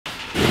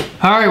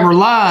All right, we're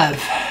live.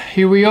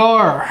 Here we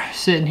are,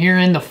 sitting here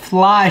in the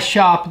fly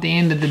shop at the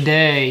end of the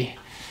day.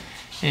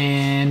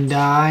 And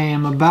I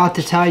am about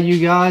to tell you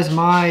guys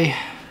my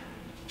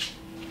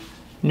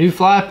new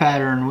fly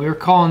pattern. We're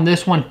calling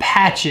this one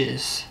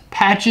Patches.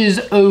 Patches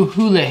o'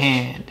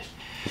 Houlihan.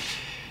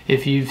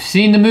 If you've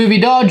seen the movie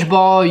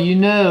Dodgeball, you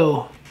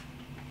know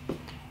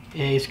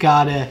it's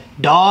got a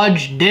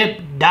dodge,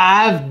 dip,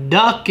 dive,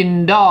 duck,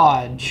 and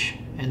dodge.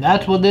 And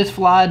that's what this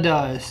fly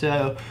does.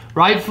 So,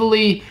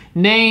 rightfully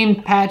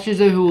named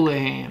Patches o'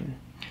 Houlihan.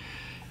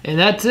 And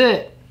that's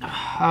it.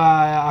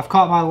 I've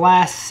caught my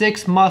last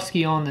 6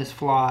 muskie on this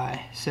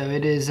fly. So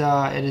it is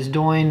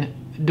doing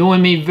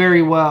me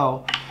very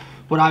well.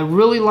 What I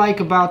really like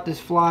about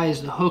this fly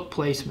is the hook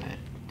placement.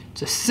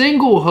 It's a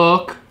single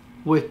hook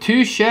with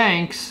 2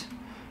 shanks.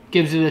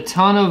 Gives it a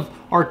ton of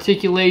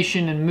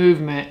articulation and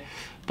movement.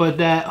 But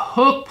that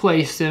hook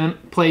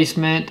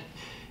placement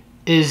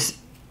is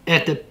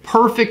at the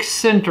perfect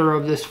center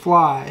of this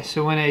fly.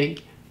 So when a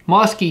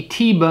muskie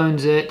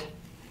T-bones it,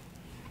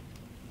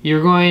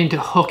 you're going to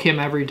hook him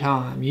every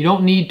time. You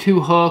don't need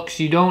 2 hooks.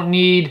 You don't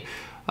need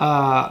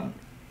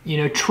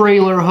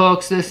trailer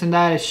hooks, this and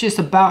that. It's just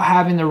about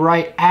having the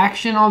right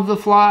action of the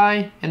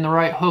fly and the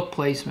right hook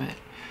placement.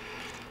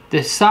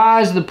 The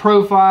size, the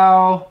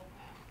profile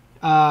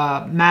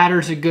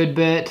matters a good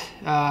bit.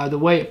 The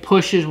way it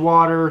pushes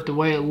water, the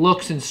way it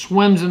looks and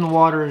swims in the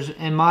water is,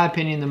 in my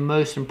opinion, the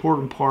most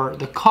important part.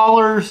 The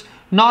colors,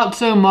 not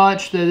so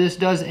much, though this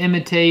does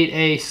imitate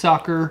a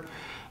sucker,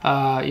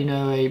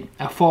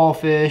 a fall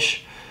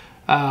fish.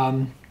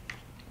 But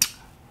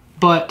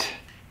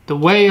the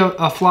way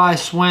a fly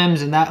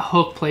swims and that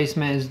hook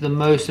placement is the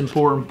most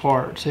important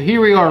part. So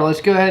here we are.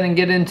 Let's go ahead and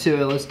get into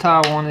it. Let's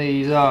tie one of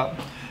these up.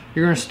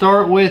 You're going to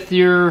start with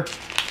your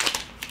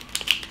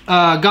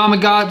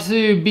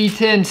Gamakatsu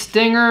B10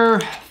 Stinger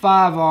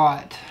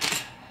 5/0.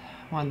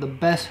 One of the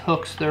best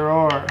hooks there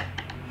are.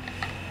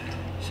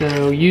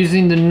 So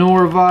using the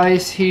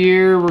Norvise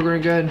here, we're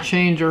going to go ahead and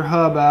change our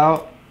hub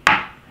out.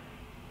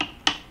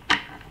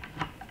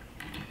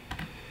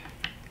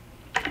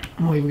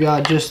 We've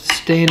got just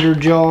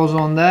standard jaws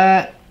on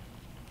that.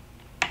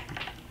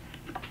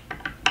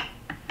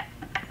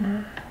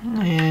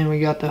 And we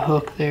got the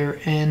hook there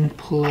in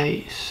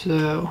place.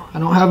 So I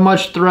don't have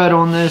much thread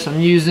on this.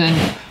 I'm using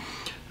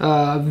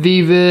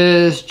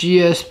Vivis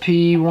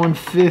GSP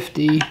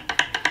 150.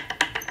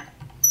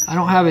 I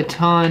don't have a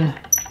ton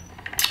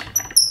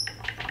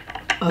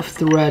of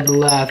thread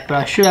left, but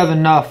I should have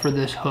enough for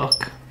this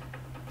hook.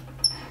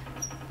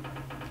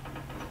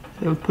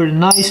 So put a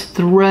nice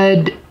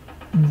thread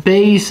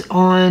base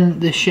on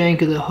the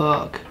shank of the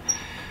hook.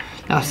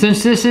 Now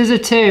since this is a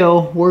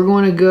tail, we're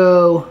going to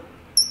go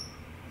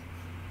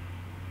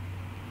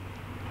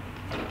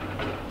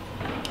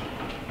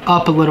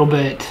up a little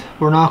bit.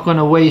 We're not going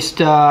to waste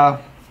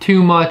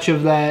too much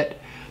of that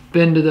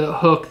bend of the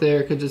hook there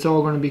because it's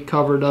all going to be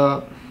covered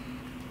up.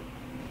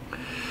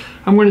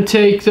 I'm going to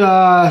take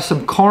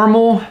some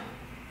caramel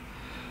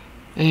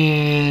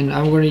and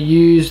I'm going to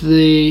use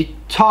the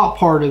top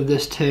part of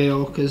this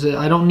tail because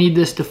I don't need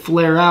this to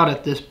flare out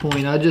at this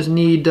point. I just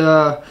need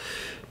to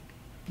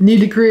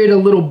create a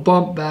little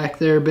bump back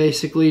there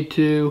basically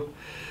to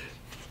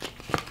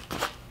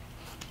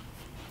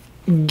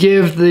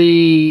give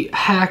the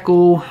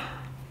hackle,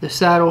 the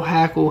saddle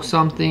hackle,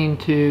 something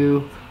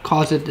to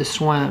cause it to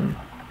swim.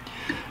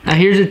 Now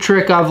here's a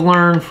trick I've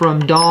learned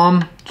from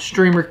Dom,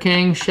 Streamer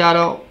King, shout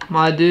out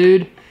my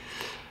dude.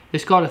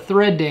 It's called a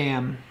thread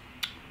dam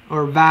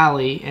or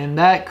valley, and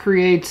that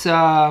creates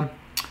a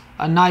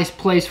nice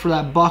place for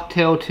that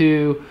bucktail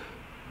to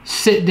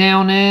sit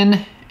down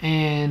in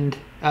and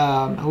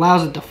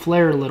allows it to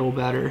flare a little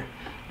better.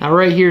 Now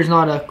right here is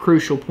not a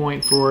crucial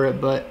point for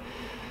it, but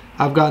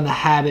I've gotten the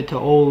habit to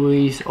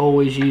always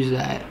use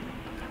that.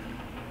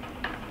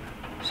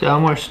 So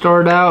I'm going to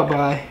start out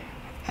by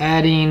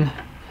adding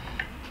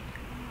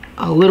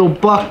a little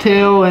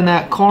bucktail in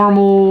that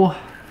caramel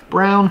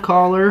brown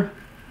collar.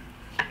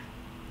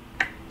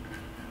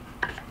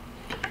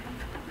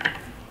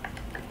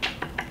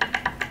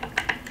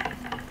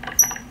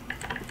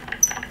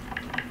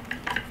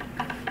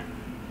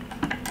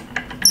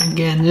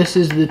 Again, this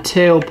is the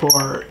tail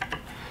part.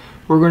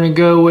 We're going to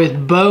go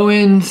with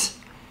Bowen's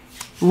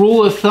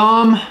rule of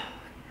thumb: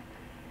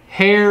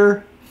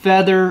 hair,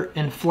 feather,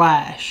 and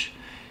flash.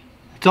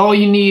 That's all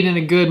you need in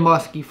a good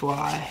musky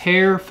fly.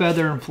 Hair,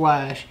 feather, and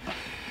flash.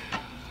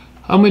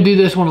 I'm going to do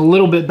this one a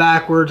little bit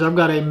backwards. I've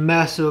got a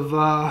mess of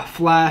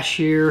flash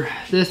here.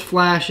 This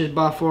flash is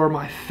by far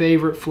my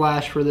favorite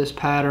flash for this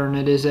pattern.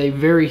 It is a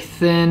very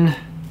thin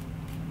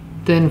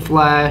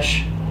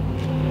flash.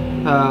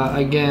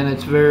 Again,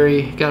 it's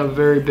got a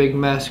very big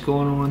mess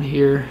going on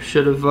here.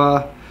 Should have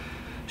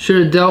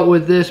dealt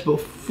with this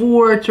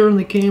before I turned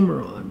the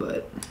camera on,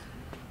 but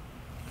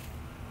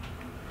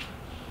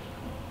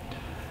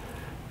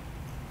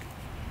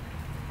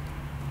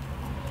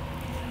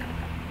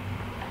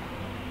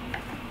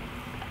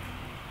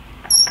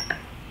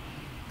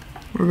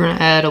we're gonna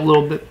add a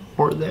little bit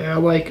more there. I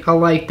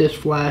like this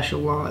flash a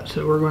lot,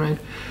 so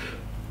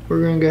we're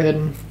we're gonna go ahead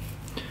and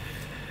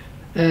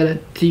add a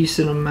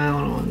decent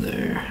amount on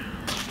there.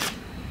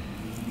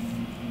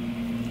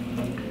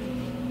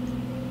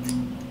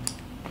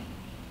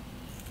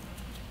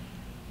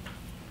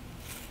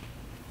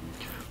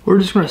 We're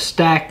just gonna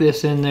stack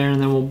this in there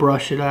and then we'll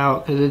brush it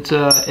out because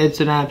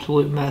it's an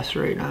absolute mess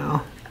right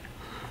now.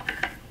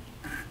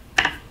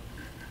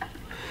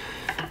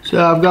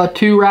 So I've got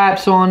 2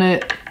 wraps on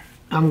it.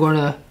 I'm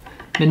gonna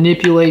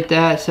manipulate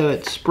that so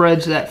it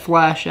spreads that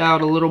flash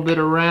out a little bit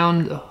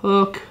around the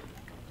hook.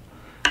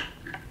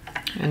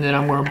 And then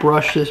I'm gonna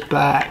brush this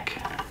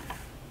back.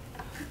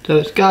 So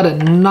it's got a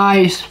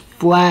nice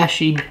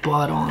flashy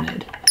butt on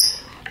it,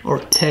 or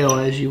tail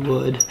as you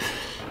would.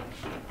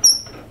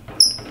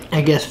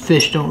 I guess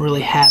fish don't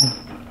really have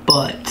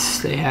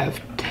butts, they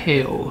have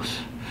tails.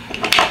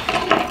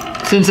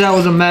 Since that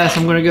was a mess,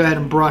 I'm gonna go ahead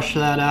and brush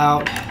that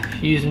out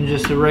using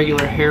just a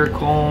regular hair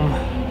comb,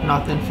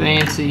 nothing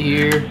fancy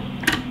here.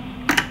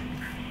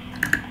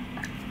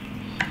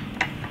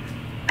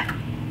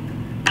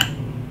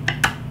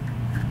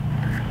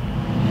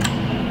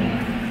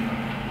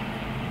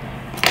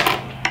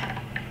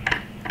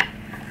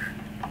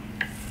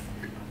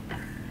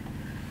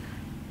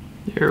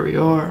 There we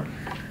are.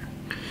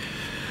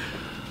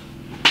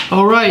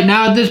 All right,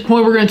 now at this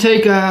point we're going to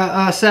take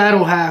a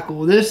saddle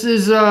hackle. This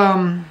is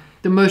the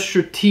most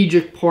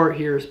strategic part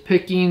here, is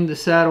picking the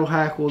saddle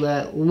hackle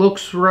that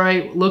looks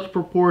right, looks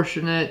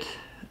proportionate.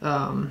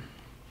 Having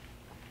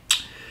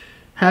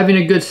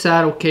a good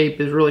saddle cape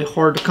is really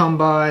hard to come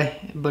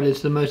by, but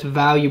it's the most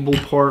valuable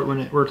part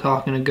when we're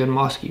talking a good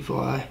musky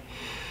fly.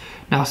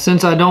 Now,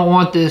 since I don't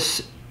want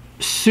this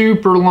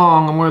super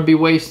long, I'm going to be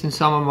wasting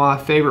some of my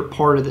favorite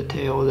part of the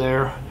tail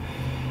there,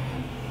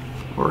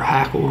 or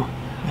hackle,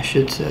 I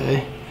should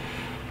say.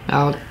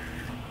 Now,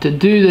 to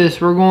do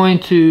this, we're going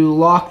to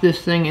lock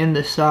this thing in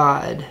the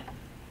side.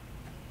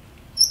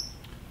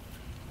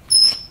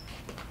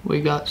 We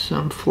got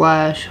some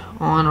flash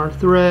on our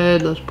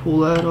thread. Let's pull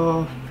that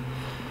off.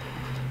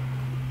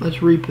 Let's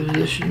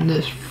reposition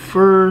this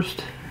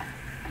first.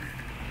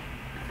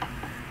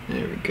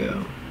 There we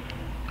go.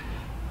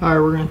 Alright,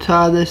 we're going to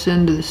tie this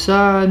into the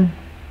side.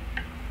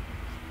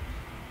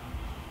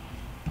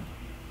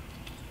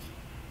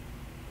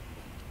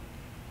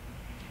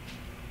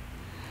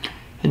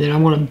 And then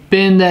I'm going to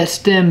bend that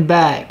stem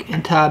back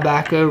and tie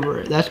back over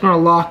it. That's going to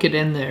lock it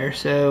in there.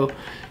 So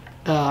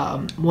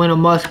when a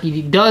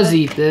muskie does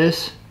eat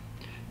this,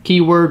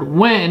 keyword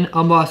when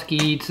a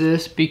muskie eats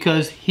this,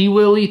 because he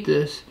will eat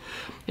this,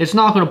 it's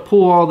not going to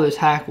pull all those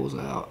hackles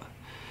out.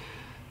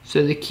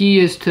 So the key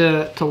is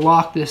to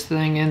lock this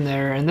thing in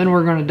there, and then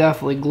we're going to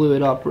definitely glue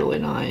it up really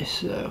nice.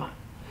 So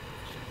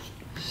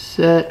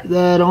set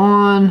that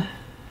on.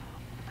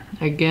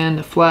 Again,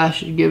 the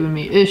flash is giving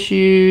me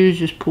issues.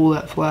 Just pull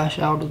that flash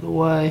out of the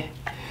way.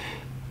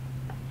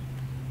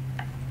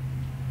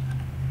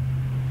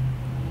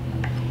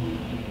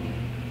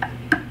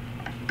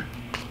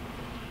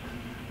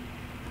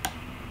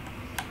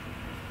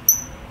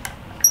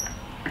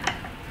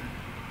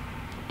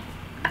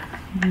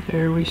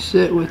 There we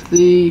sit with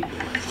the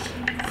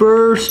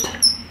first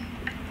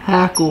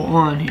hackle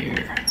on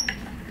here.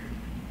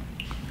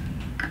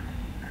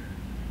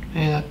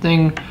 And that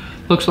thing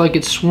looks like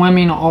it's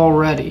swimming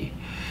already.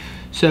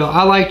 So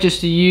I like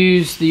just to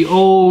use the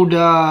old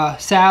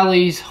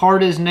Sally's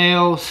hard as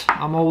nails.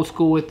 I'm old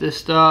school with this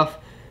stuff.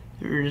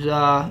 There's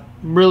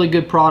really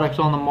good products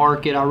on the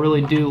market. I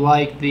really do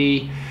like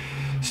the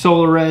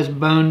Solarez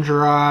Bone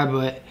Dry,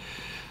 but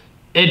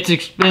it's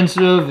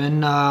expensive,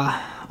 and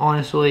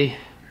honestly,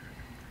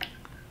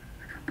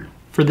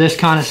 for this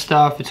kind of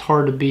stuff, it's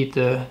hard to beat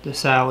the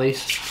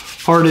Sally's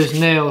hard as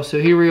nails.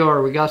 So here we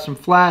are, we got some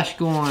flash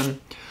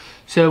going.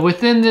 So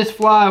within this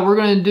fly, we're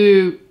going to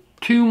do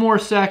 2 more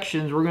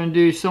sections. We're going to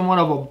do somewhat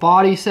of a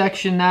body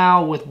section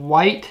now with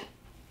white.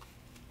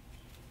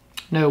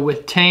 No,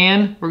 with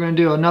tan. We're going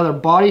to do another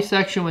body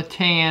section with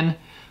tan,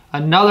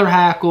 another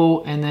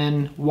hackle, and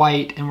then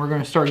white. And we're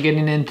going to start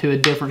getting into a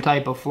different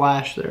type of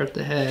flash there at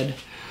the head.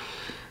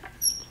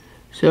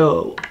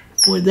 So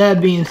with that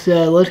being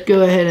said, let's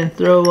go ahead and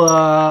throw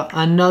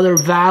another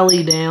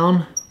valley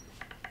down.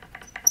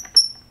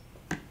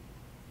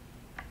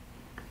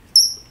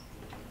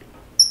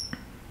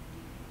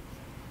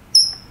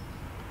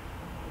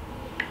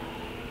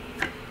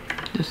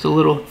 Just a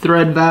little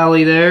thread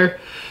valley there.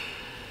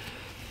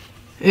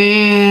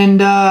 And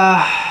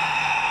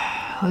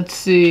let's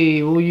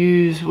see, we'll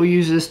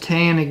use this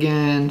tan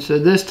again. So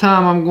this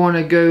time I'm going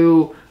to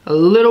go a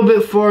little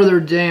bit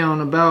farther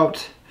down,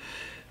 about,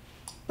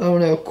 I don't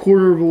know, a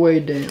quarter of a way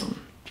down.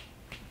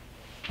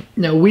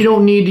 Now we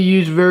don't need to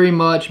use very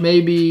much,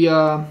 maybe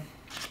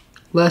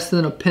less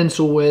than a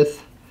pencil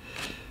width.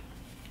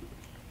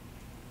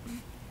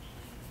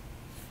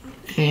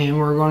 And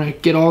we're going to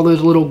get all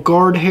those little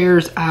guard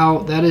hairs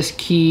out. That is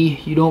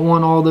key. You don't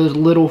want all those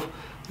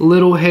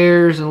little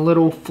hairs and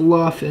little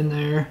fluff in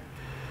there.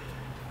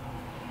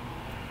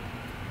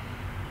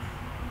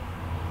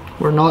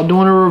 We're not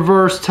doing a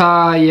reverse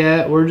tie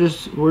yet. We're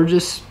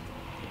just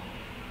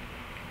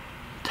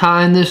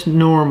tying this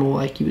normal,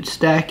 like you would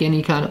stack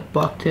any kind of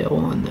bucktail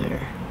on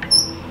there.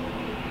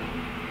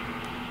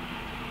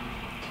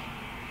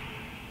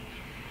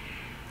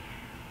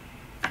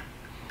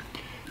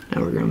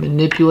 Now we're going to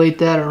manipulate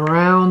that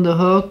around the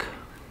hook.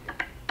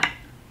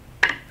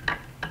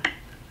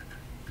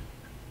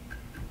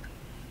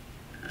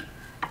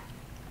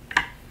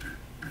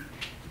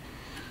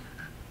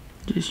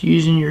 Just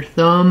using your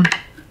thumb.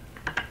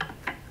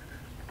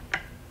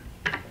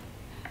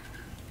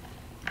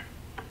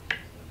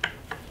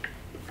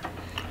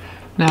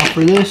 Now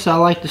for this, I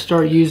like to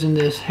start using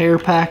this hair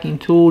packing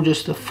tool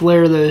just to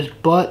flare those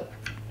butt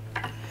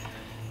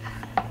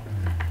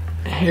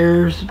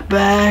hairs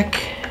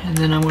back, and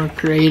then I'm going to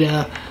create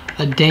a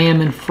dam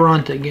in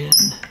front again.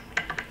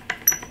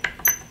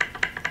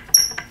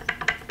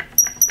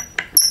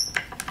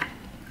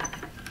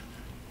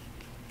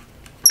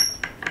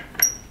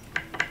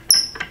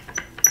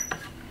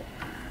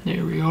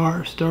 There we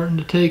are, starting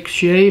to take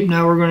shape.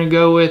 Now we're going to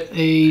go with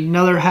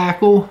another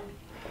hackle.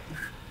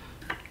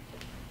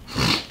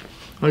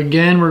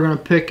 Again, we're going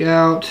to pick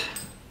out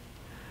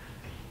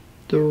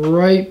the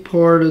right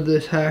part of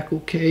this hackle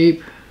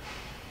cape.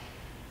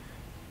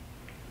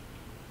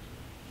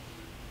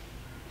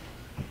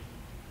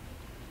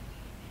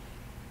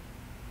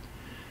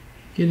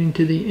 Getting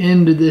to the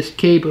end of this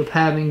cape of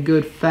having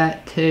good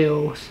fat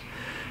tails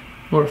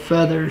or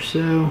feathers,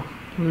 so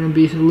we're going to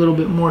be a little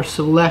bit more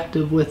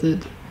selective with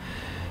it.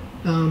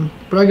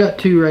 But I got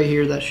two right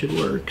here that should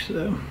work.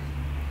 So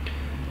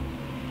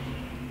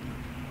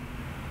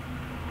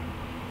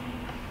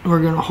we're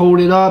going to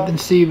hold it up and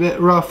see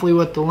roughly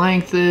what the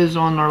length is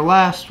on our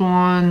last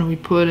one we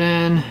put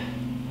in.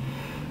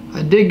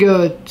 I did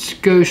go a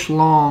skosh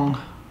long,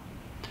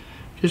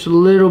 just a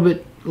little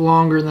bit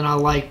longer than I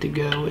like to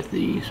go with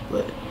these,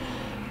 but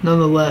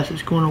nonetheless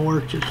it's going to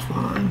work just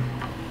fine.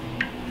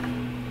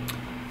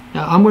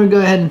 Now I'm going to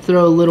go ahead and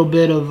throw a little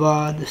bit of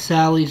the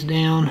Sally's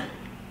down.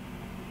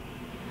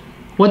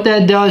 What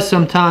that does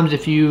sometimes,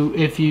 if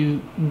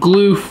you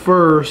glue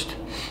first,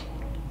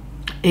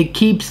 it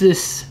keeps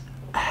this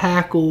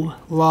hackle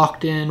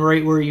locked in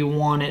right where you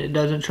want it. It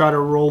doesn't try to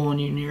roll on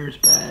you near as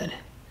bad.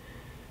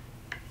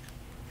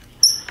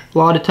 A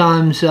lot of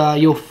times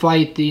you'll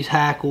fight these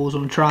hackles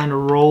on trying to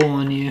roll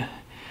on you,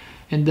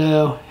 and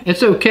though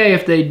it's okay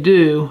if they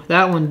do,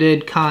 that one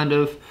did kind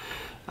of.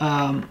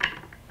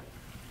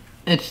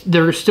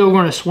 They're still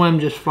going to swim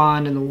just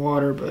fine in the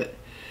water, but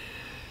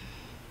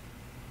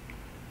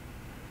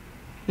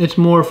it's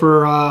more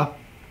for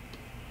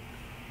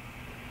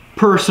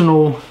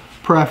personal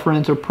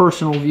preference or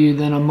personal view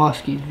than a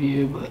Musky's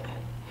view. But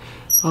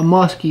a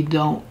Musky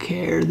don't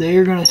care.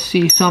 They're going to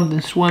see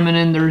something swimming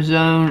in their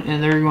zone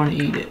and they're going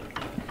to eat it,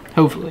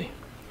 hopefully.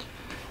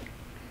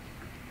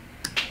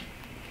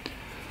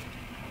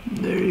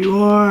 There you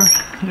are.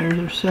 There's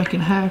our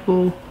second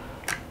hackle.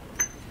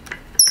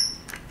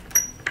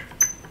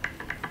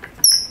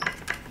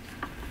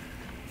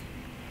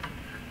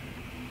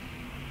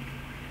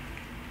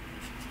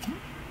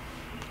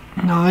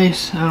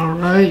 Nice. All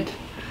right.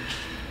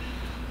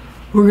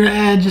 We're going to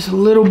add just a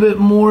little bit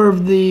more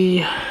of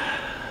the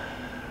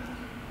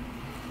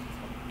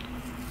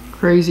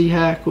crazy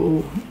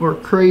hackle or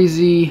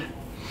crazy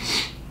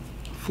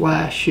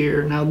flash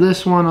here. Now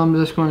this one I'm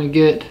just going to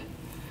get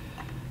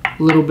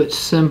a little bit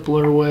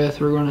simpler with.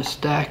 We're going to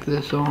stack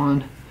this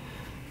on.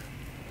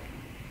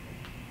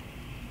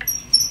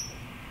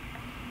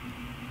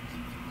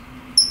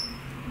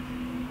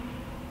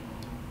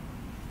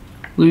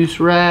 Loose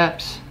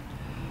wraps.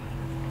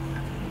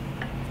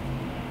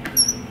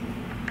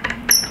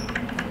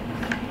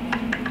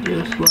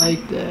 Just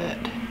like that.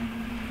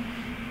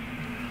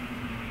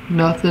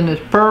 Nothing is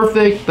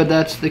perfect, but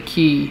that's the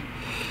key.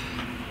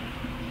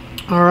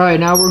 Alright,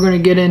 now we're going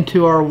to get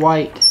into our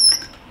white.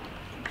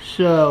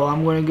 So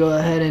I'm going to go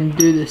ahead and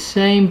do the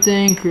same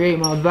thing, create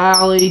my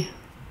valley.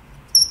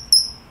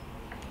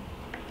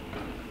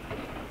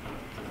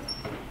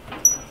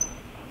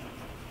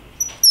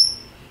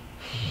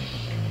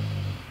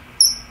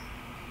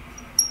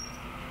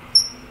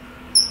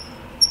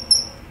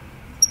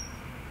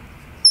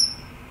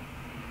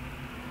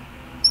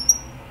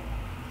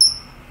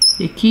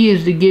 The key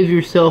is to give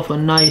yourself a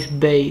nice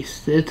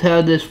base. That's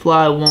how this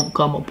fly won't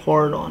come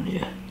apart on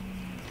you.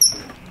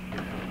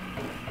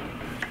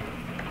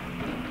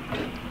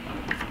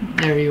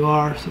 There you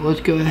are. So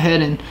let's go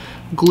ahead and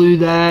glue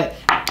that.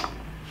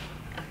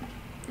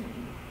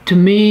 To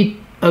me,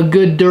 a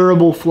good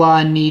durable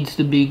fly needs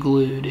to be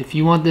glued. If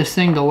you want this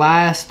thing to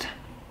last,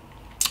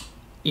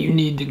 you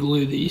need to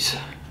glue these.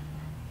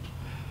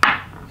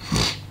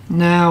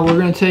 Now we're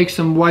going to take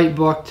some white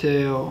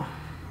bucktail.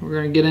 We're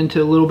going to get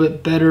into a little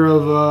bit better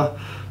of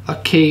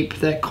a cape.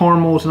 That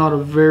caramel is not a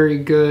very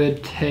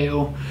good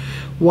tail.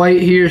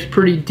 White here is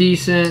pretty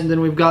decent. Then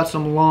we've got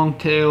some long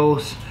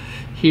tails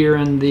here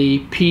in the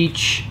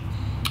peach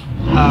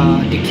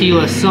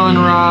tequila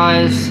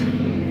sunrise.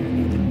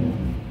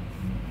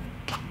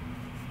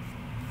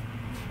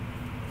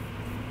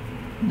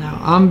 Now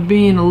I'm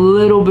being a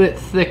little bit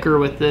thicker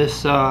with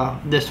this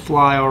this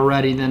fly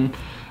already than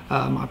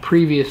my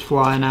previous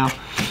fly. Now,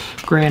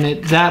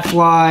 granted, that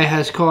fly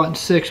has caught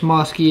 6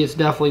 muskie. It's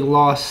definitely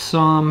lost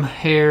some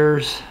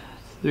hairs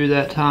through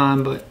that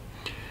time, but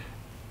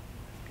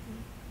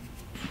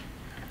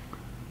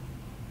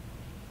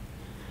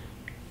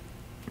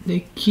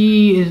the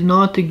key is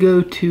not to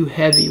go too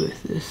heavy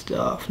with this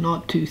stuff,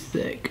 not too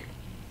thick.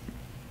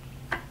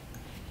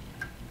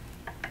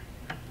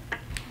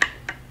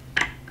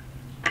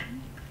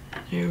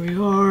 There we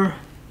are.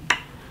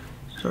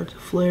 Start to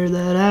flare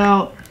that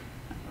out.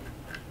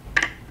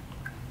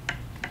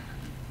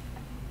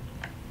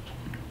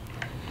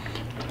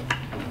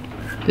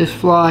 This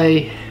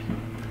fly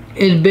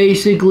is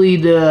basically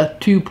the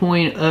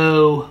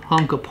 2.0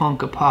 Hunka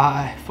Punka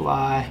Pie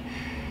fly.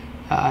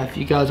 If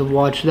you guys have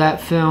watched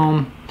that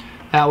film,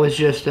 that was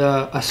just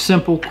a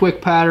simple,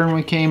 quick pattern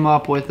we came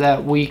up with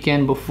that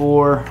weekend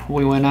before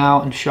we went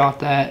out and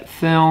shot that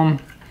film.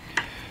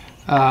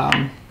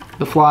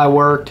 The fly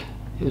worked.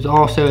 It was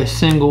also a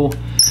single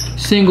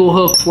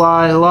hook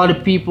fly. A lot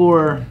of people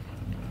are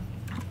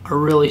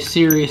really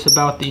serious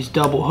about these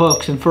double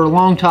hooks, and for a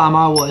long time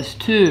I was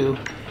too.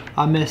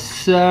 I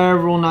missed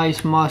several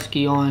nice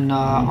muskie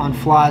on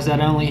flies that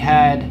only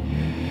had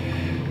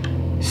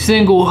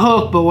single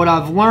hook, but what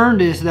I've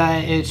learned is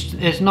that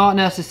it's not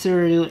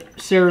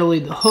necessarily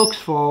the hook's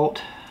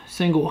fault,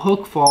 single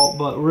hook fault,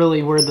 but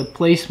really where the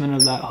placement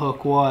of that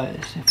hook was.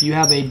 If you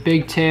have a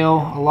big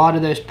tail, a lot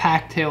of those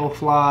pack tail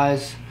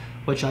flies,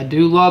 which I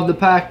do love the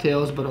pack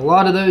tails, but a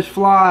lot of those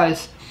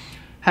flies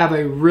have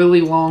a really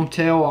long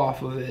tail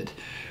off of it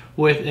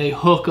with a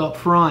hook up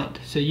front.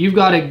 So you've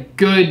got a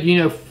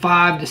good,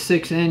 5 to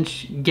 6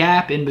 inch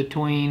gap in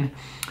between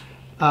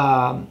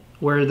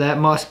where that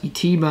muskie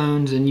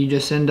T-bones, and you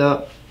just end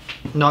up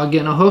not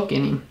getting a hook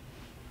in him.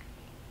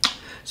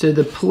 So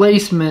the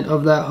placement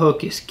of that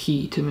hook is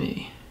key to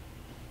me.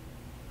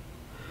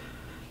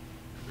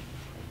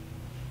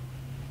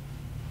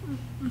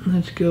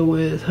 Let's go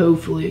with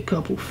hopefully a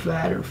couple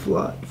fatter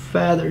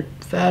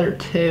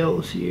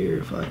tails here,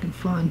 if I can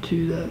find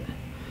 2 that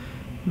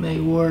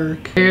may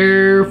work.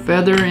 Hair,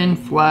 feather, and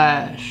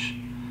flash.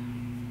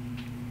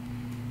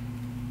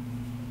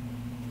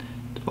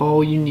 That's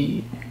all you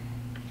need.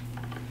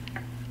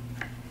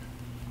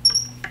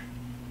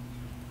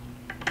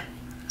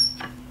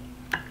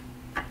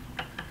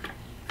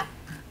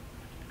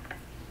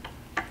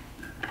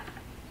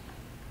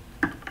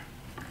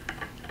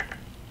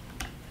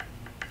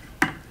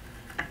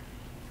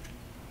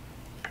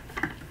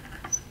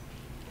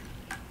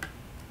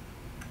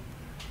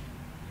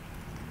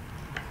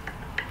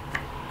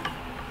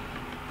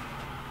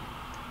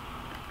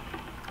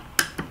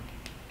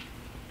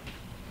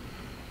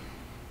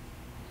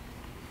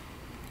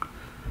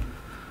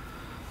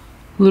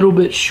 Little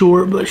bit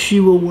short, but she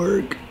will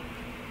work.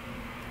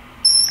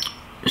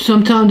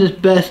 Sometimes it's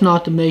best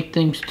not to make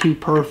things too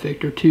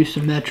perfect or too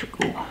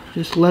symmetrical.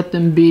 Just let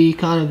them be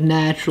kind of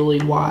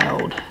naturally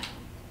wild.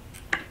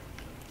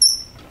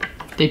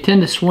 They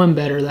tend to swim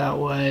better that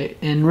way,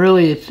 and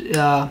really it's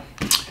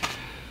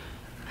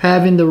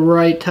having the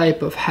right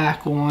type of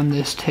hackle on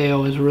this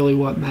tail is really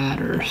what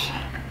matters.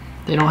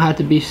 They don't have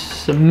to be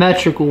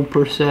symmetrical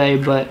per se,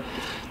 but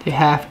they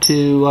have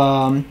to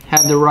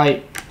have the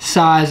right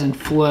size and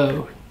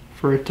flow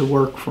for it to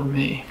work for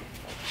me.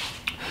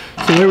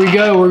 So there we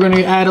go. We're going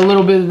to add a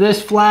little bit of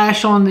this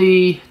flash on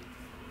the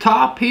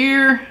top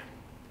here,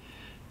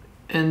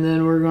 and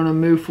then we're going to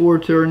move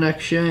forward to our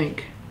next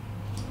shank.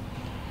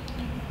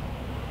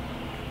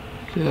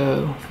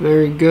 So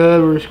very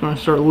good. We're just going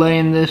to start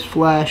laying this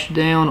flash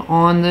down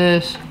on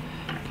this,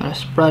 kind of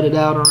spread it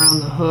out around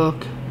the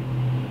hook.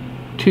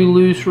 2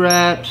 loose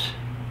wraps.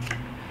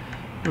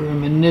 We're going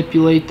to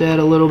manipulate that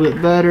a little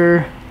bit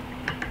better.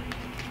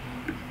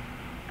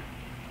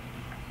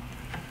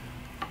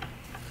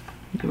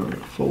 Then we're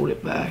going to fold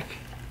it back.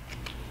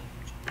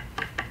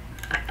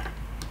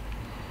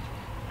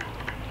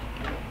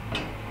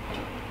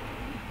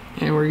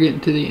 And we're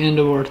getting to the end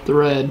of our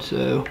thread,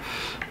 so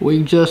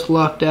we just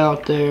lucked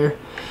out there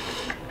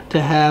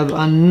to have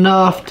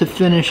enough to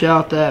finish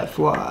out that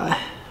fly,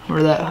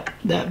 or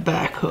that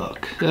back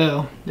hook.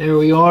 So there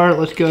we are.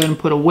 Let's go ahead and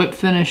put a whip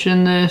finish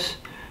in this.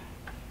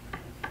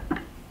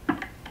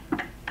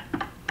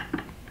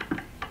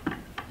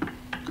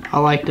 I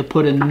like to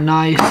put a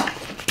nice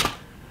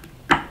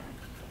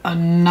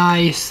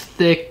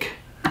thick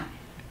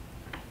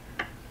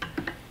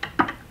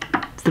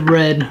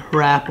thread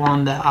wrap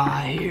on the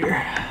eye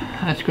here.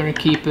 That's going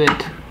to keep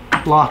it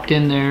locked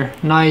in there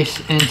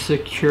nice and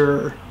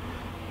secure.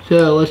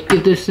 So let's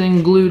get this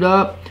thing glued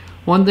up.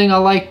 One thing I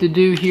like to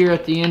do here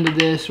at the end of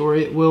this, or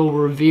it will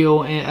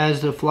reveal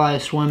as the fly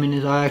is swimming,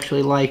 is I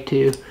actually like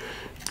to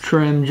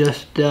trim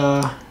just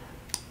the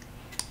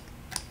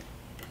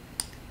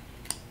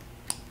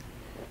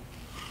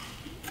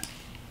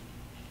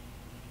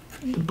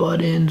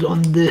butt ends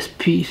on this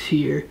piece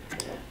here.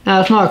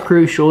 Now it's not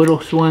crucial,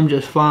 it'll swim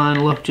just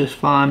fine, look just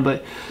fine,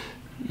 but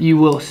you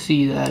will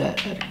see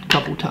that a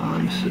couple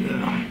times. So.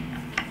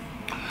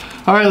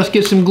 Alright, let's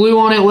get some glue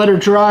on it, let her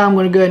dry. I'm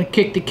going to go ahead and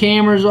kick the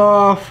cameras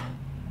off,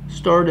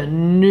 start a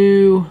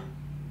new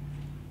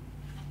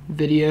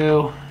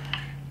video.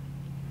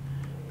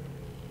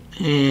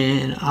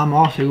 And I'm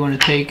also going to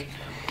take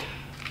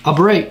a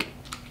break.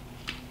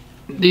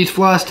 These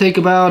flies take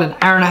about an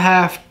hour and a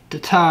half to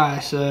tie,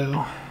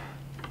 so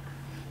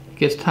it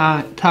gets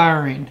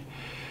tiring.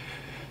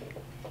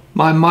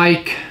 My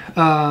mic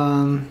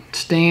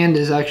stand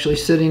is actually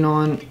sitting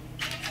on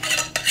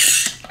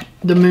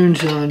the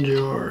moonshine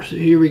jar. So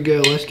here we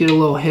go. Let's get a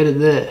little hit of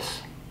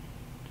this.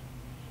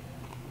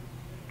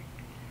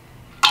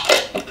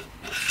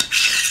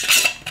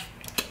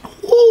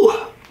 Woo!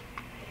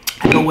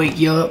 It'll wake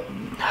you up.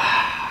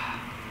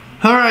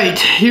 Alright,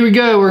 here we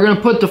go. We're going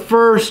to put the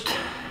first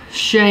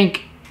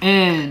shank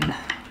in.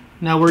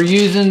 Now we're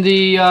using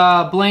the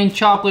Blane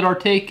Chockletts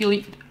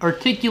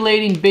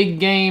articulating big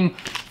game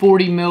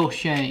 40 mil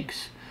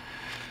shanks.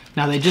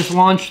 Now they just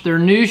launched their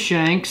new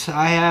shanks.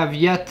 I have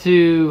yet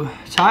to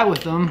tie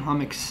with them.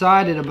 I'm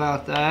excited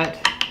about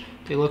that.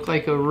 They look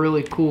like a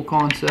really cool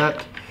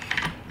concept.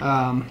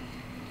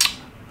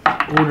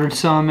 Ordered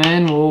some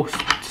in. We'll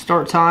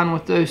start tying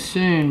with those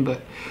soon,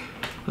 but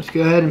let's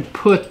go ahead and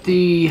put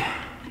the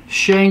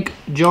shank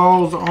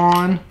jaws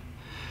on.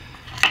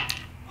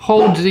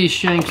 Holds these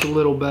shanks a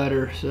little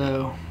better,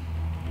 so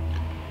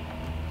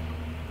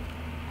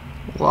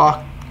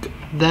lock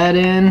that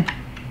in.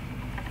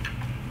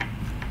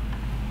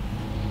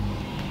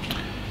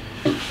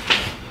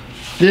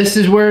 This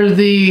is where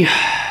the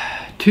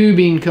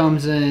tubing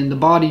comes in, the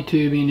body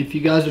tubing. If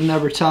you guys have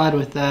never tied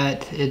with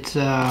that, it's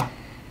a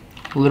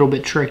little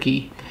bit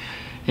tricky.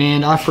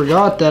 And I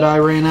forgot that I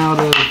ran out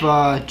of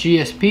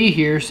GSP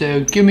here,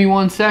 so give me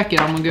 1 second.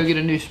 I'm gonna go get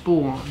a new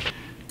spool on.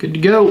 Good to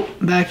go,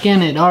 back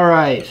in it. All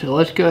right, so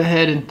let's go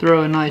ahead and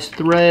throw a nice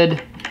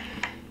thread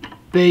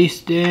base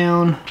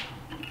down.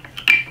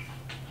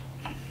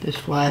 This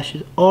flash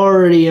is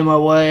already in my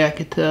way, I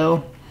could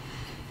tell.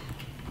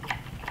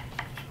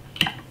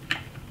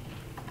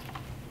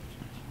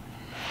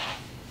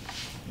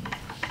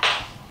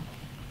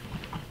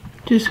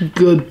 Just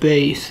good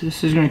base.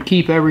 This is going to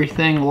keep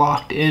everything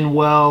locked in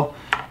well.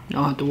 You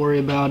don't have to worry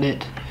about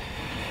it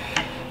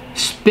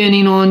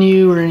spinning on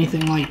you or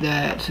anything like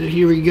that. So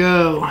here we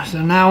go.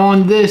 So now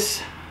on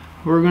this,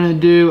 we're going to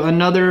do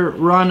another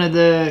run of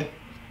the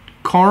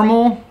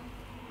caramel.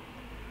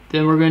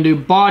 Then we're going to do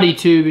body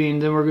tubing.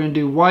 Then we're going to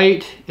do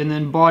white, and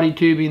then body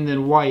tubing,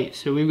 then white.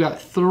 So we've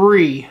got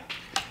 3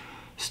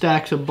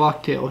 stacks of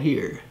bucktail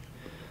here.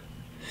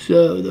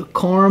 So the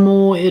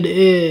caramel it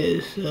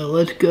is. So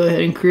let's go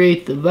ahead and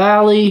create the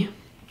valley.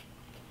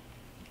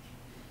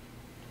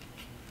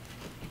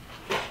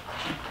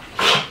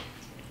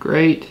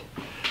 Great.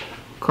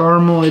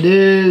 Caramel it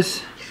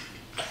is.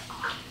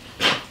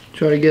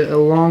 Try to get a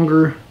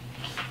longer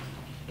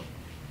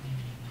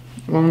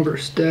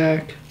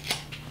stack.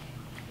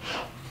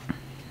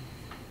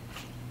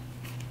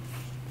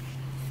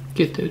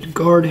 Get those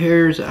guard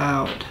hairs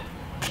out.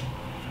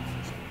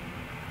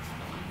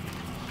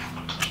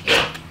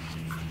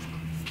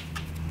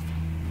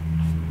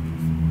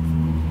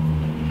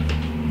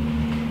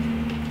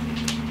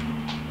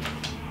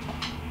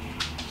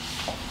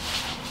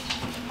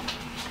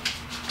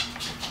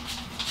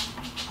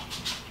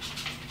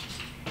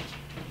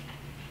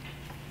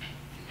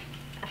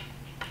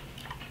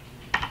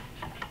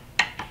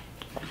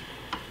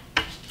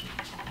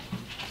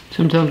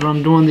 Sometimes when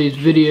I'm doing these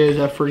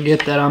videos, I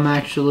forget that I'm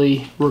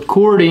actually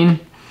recording.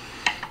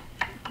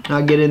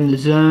 I get in the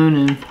zone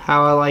and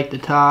how I like to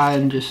tie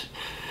and just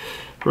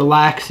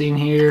relaxing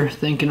here,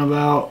 thinking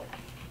about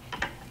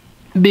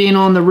being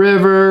on the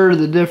river,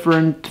 the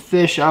different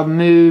fish I've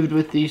moved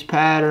with these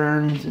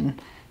patterns,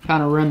 and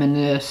kind of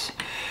reminisce.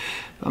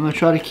 I'm going to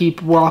try to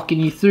keep walking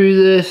you through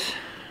this,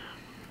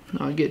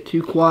 not get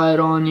too quiet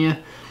on you.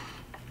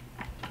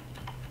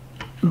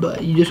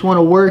 But you just want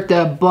to work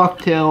that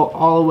bucktail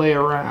all the way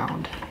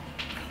around.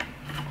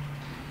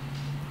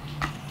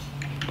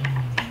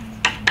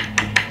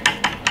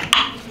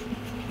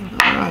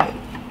 Alright,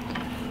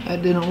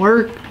 that didn't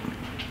work,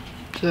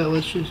 so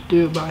let's just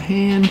do it by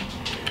hand.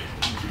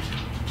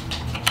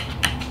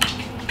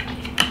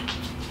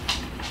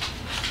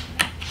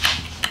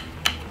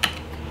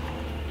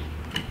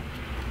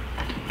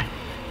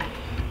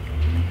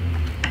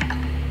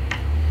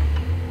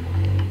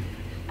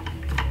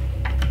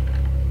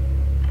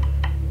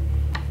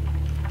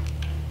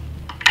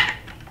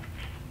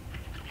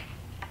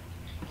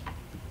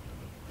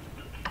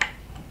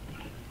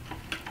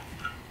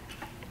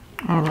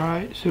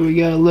 Alright, so we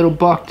got a little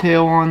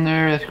bucktail on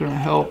there that's going to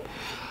help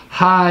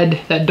hide,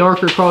 that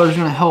darker color is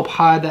going to help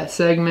hide that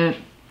segment.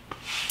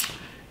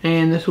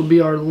 And this will be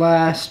our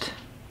last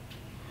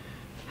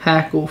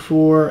hackle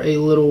for a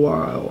little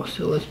while.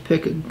 So let's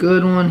pick a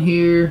good one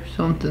here,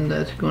 something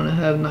that's going to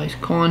have nice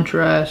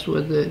contrast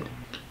with it.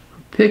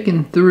 I'm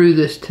picking through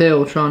this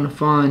tail, trying to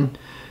find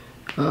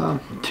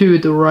 2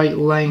 at the right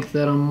length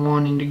that I'm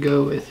wanting to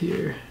go with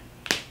here.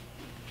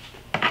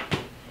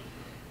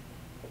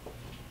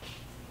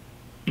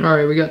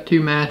 Alright, we got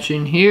 2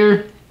 matching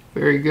here.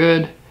 Very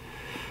good.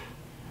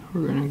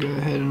 We're going to go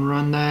ahead and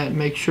run that.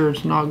 Make sure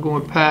it's not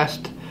going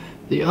past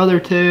the other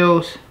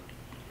tails.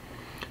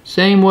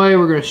 Same way,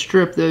 we're going to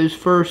strip those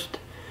first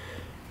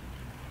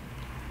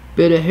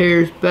bit of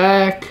hairs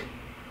back.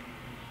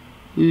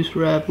 Loose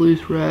wrap,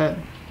 loose wrap.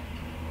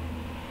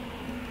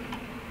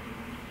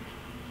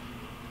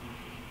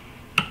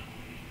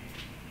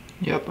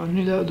 Yep, I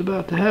knew that was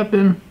about to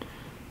happen.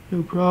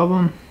 No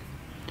problem.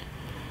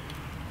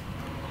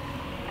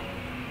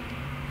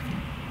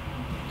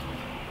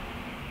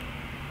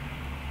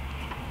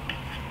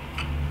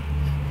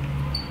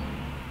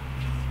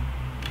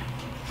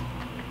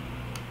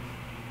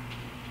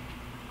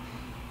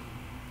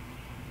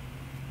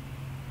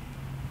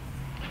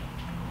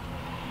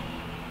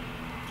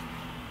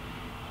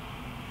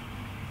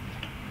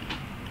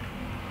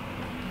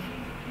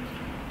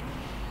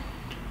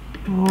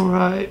 All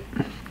right.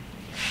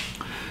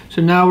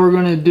 So now we're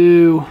going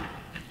to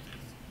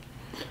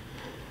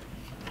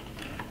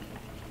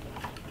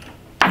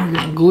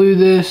glue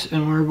this,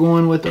 and we're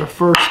going with our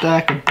first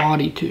stack of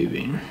body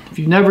tubing. If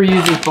you've never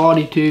used this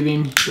body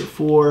tubing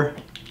before,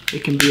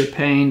 it can be a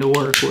pain to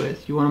work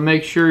with. You want to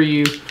make sure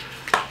you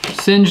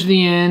singe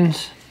the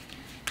ends.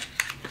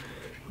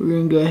 We're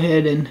going to go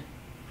ahead and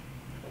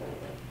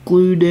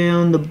glue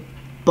down the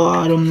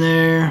bottom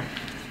there.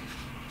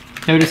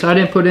 Notice I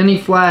didn't put any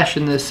flash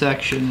in this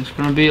section. It's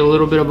going to be a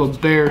little bit of a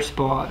bare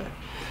spot.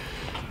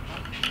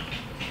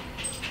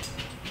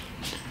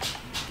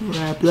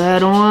 Wrap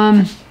that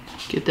on.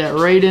 Get that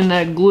right in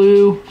that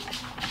glue.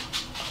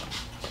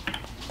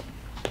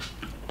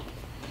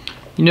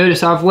 You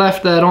notice I've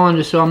left that on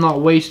just so I'm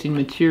not wasting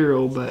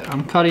material, but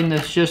I'm cutting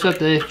this just at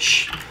the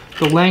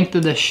length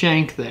of the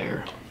shank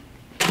there.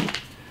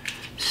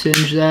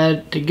 Singe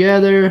that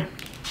together.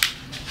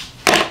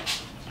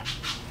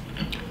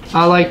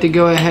 I like to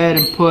go ahead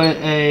and put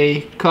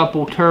a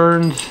couple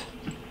turns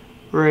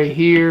right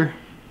here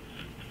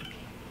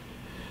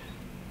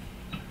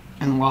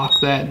and lock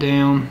that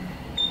down.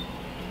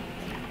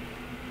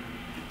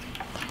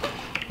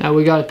 Now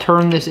we got to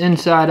turn this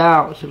inside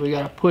out, so we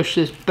got to push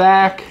this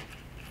back,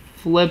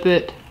 flip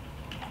it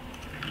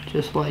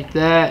just like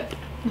that,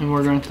 and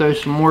we're going to throw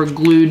some more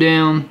glue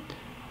down.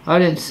 I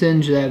didn't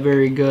singe that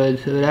very good,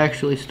 so it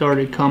actually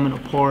started coming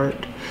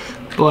apart,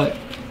 but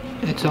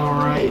it's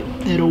alright,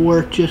 it'll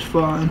work just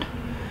fine.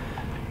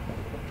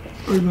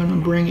 We're going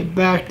to bring it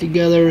back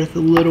together with a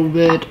little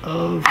bit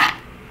of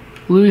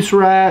loose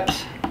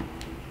wraps.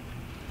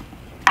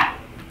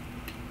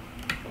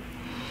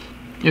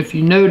 If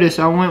you notice,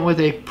 I went with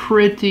a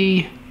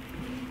pretty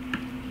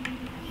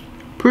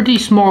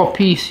small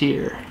piece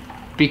here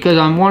because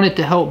I wanted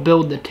to help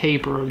build the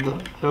taper of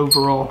the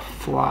overall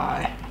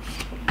fly.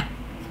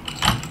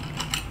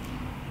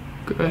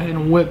 Go ahead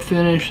and whip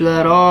finish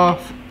that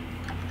off.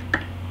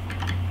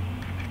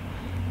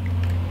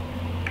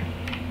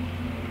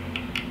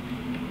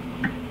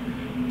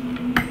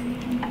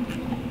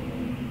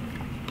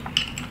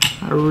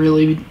 I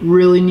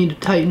really need to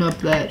tighten up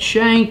that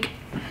shank.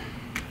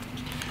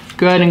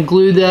 Go ahead and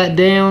glue that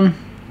down.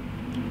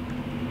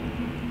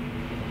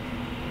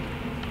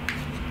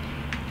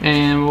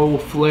 And we'll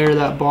flare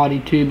that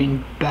body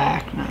tubing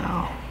back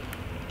now.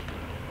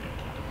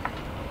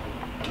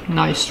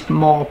 Nice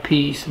small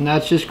piece, and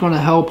that's just going to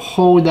help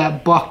hold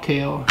that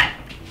bucktail,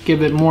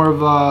 give it more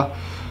of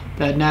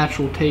that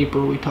natural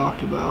taper we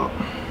talked about.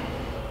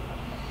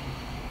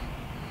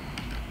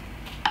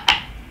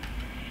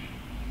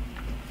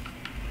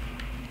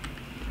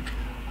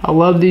 I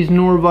love these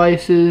Nor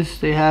vices.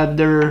 They have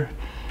their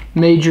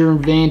major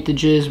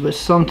advantages, but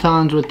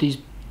sometimes with these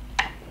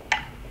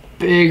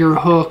bigger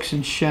hooks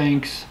and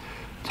shanks,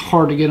 it's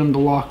hard to get them to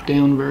lock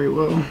down very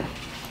well.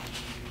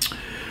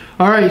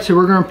 Alright, so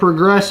we're going to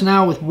progress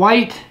now with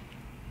white.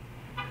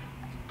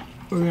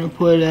 We're going to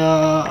put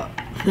a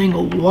thing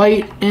of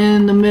white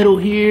in the middle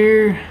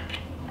here.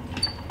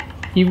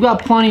 You've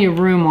got plenty of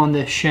room on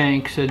this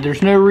shank, so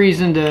there's no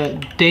reason to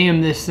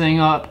dam this thing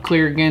up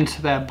clear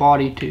against that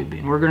body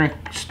tubing. We're going to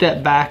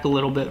step back a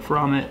little bit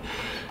from it,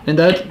 and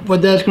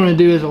what that's going to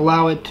do is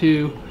allow it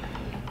to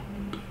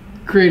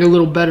create a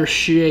little better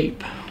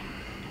shape,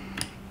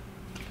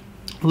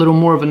 a little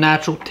more of a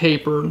natural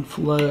taper and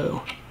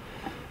flow.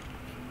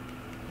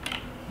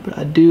 But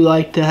I do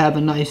like to have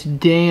a nice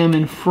dam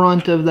in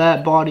front of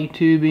that body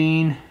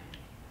tubing.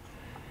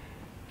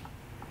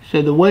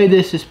 So the way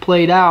this is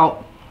played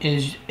out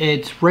is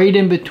it's right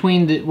in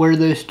between where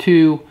those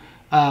two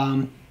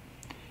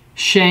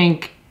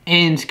shank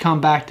ends come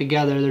back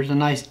together. There's a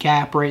nice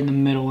gap right in the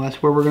middle.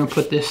 That's where we're going to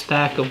put this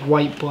stack of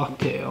white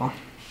bucktail.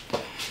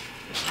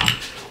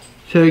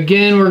 So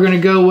again, we're going to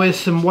go with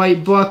some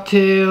white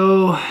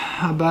bucktail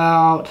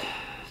about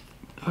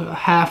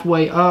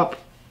halfway up.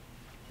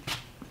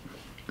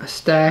 A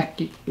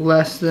stack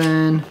less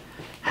than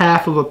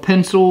half of a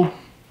pencil.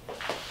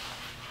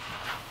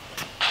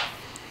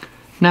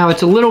 Now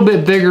it's a little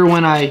bit bigger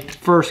when I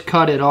first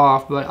cut it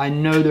off, but I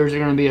know there's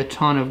going to be a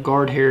ton of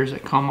guard hairs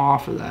that come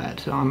off of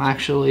that, so I'm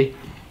actually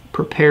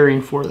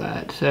preparing for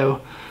that. So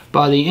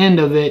by the end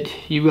of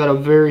it, you've got a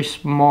very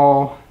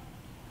small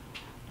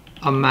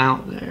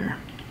amount there.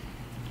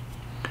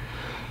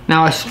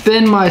 Now I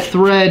spin my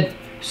thread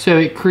so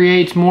it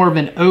creates more of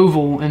an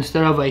oval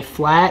instead of a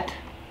flat,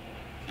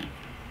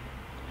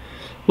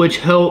 which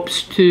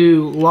helps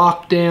to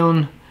lock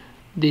down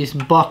this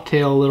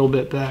bucktail a little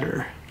bit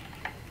better.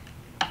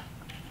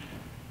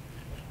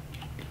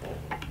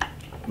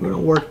 I'm going to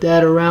work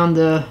that around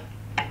the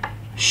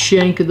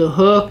shank of the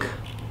hook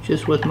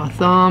just with my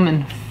thumb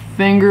and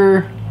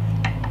finger,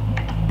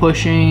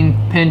 pushing,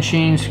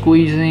 pinching,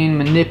 squeezing,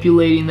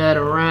 manipulating that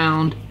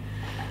around.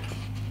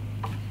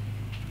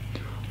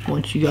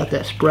 Once you got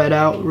that spread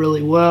out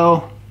really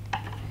well,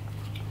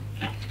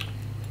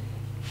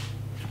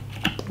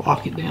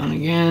 lock it down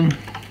again.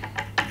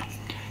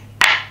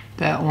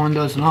 That one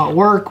does not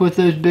work with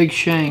those big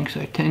shanks.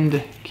 I tend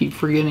to keep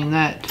forgetting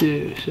that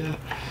too. So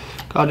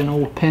got an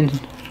old pin,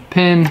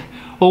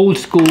 old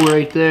school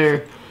right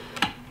there.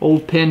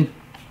 Old pin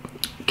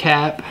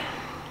cap.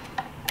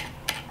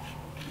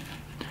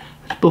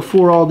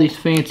 Before all these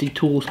fancy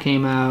tools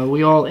came out,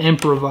 we all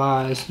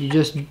improvised. You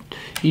just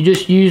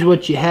use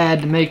what you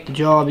had to make the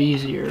job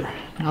easier.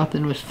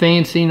 Nothing was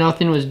fancy,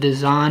 nothing was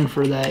designed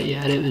for that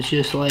yet. It was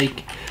just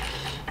like,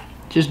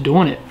 just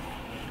doing it.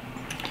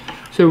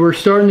 So we're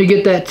starting to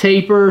get that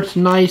taper. It's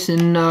nice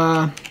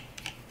and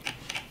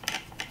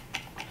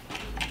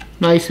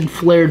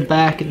flared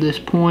back at this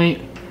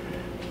point.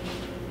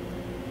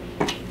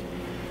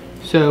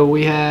 So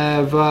we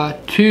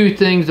have 2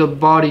 things of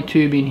body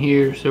tubing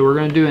here. So we're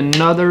going to do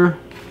another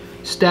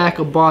stack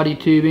of body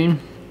tubing.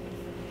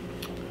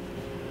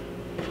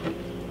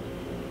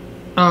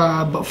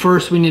 But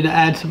first we need to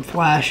add some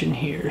flash in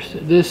here. So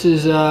this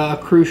is a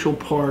crucial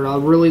part. I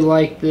really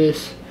like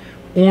this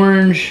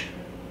orange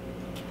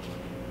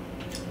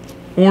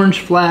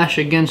flash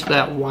against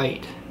that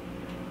white.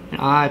 And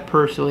I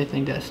personally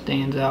think that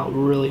stands out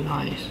really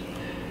nice.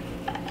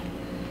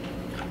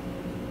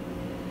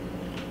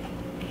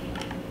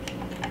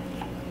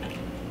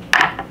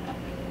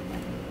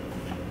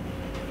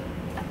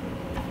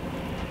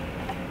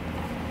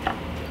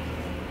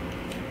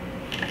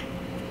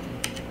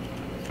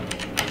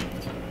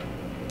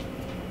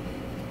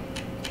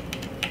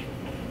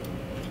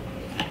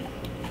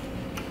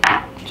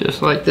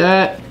 Just like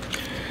that.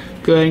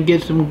 Go ahead and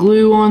get some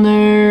glue on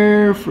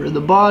there for the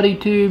body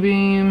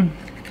tubing.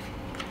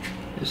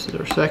 This is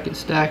our second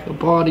stack of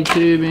body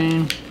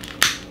tubing.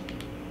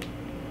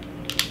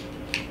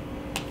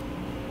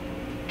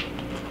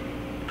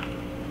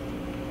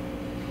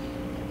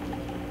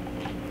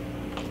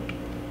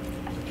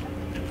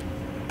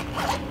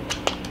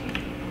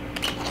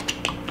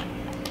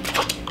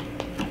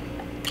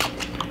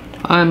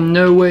 I'm in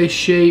no way,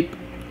 shape,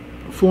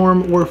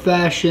 form, or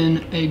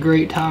fashion a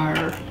great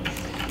tire.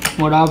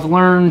 What I've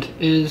learned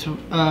is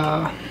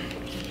to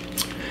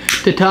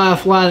tie a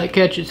fly that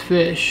catches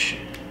fish.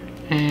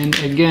 And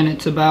again,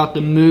 it's about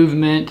the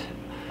movement,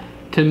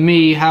 to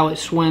me, how it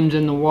swims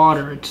in the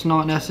water. It's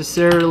not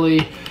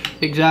necessarily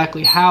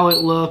exactly how it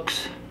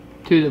looks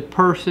to the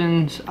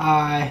person's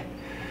eye,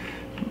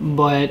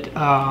 but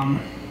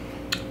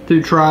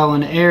through trial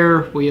and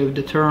error, we have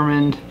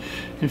determined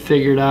and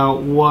figured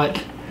out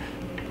what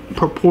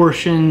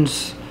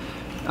proportions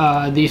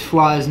these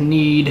flies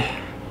need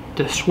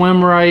to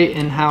swim right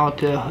and how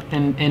to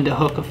and to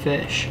hook a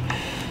fish.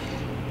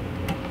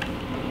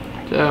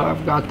 So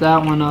I've got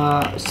that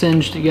one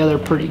singed together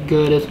pretty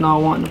good. It's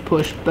not wanting to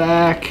push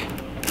back.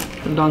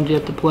 Sometimes you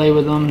have to play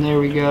with them. There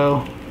we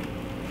go.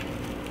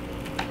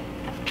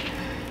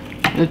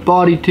 This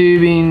body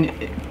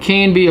tubing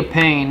can be a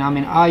pain. I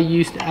mean, I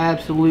used to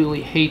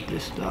absolutely hate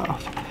this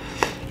stuff.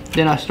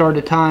 Then I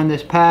started tying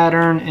this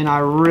pattern and I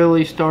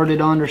really started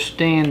to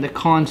understand the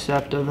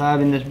concept of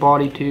having this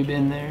body tube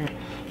in there.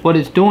 What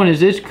it's doing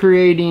is it's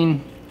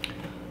creating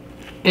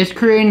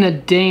a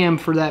dam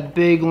for that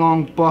big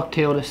long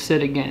bucktail to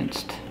sit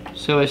against.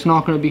 So it's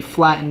not going to be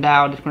flattened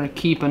out. It's going to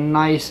keep a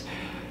nice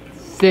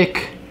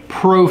thick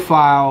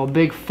profile,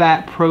 big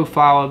fat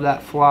profile of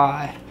that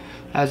fly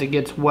as it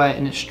gets wet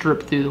and it's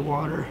stripped through the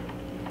water.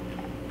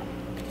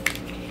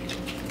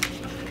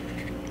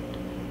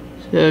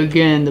 So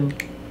again, the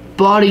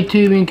body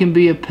tubing can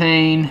be a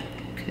pain.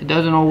 It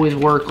doesn't always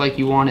work like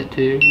you want it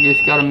to. You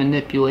just got to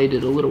manipulate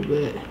it a little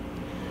bit.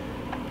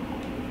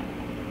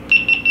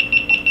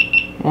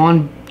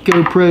 One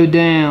GoPro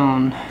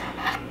down.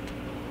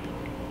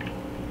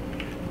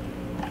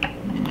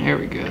 There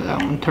we go.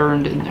 That one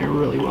turned in there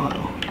really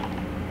well.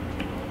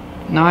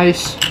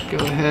 Nice. Go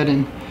ahead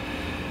and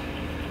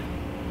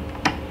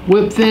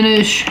whip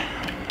finish.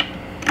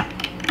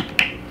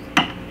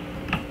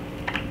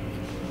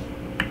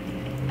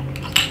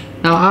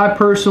 Now I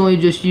personally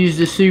just use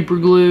the super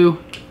glue.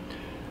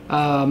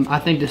 I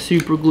think the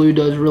super glue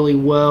does really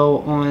well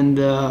on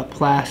the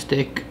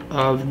plastic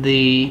of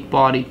the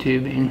body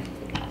tubing.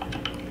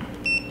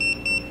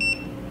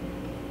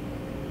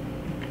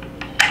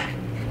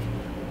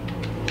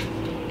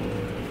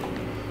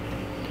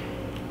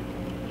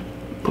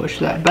 Push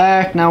that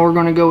back. Now we're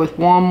going to go with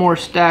one more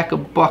stack of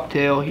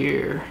bucktail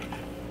here.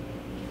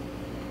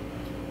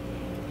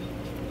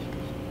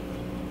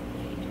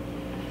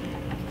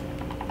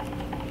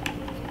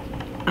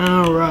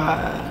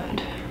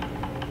 Alright.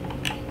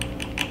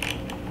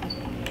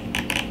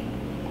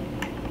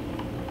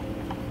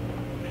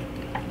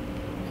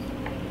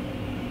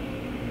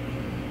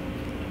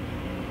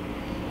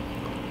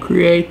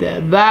 create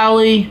that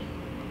valley.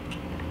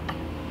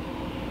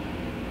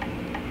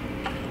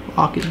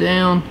 Lock it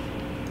down.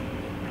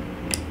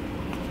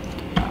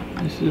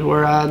 This is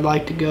where I'd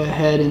like to go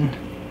ahead and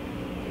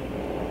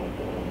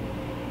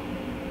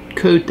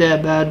coat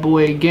that bad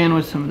boy again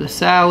with some of the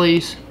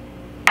Sallies.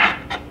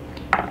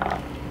 I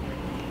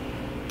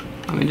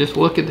mean, just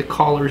look at the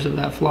collars of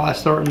that fly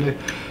starting to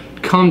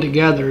come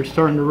together. It's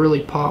starting to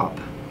really pop.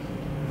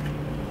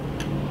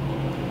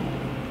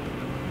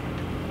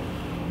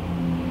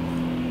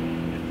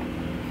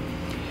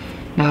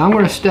 Now I'm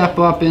going to step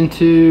up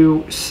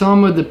into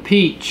some of the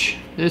peach.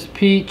 This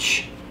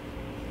peach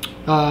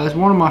is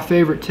one of my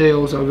favorite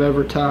tails I've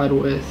ever tied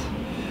with.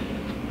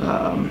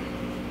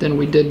 Then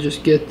we did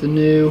just get the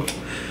new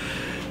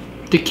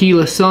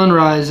Tequila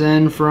Sunrise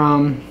in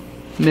from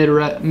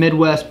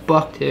Midwest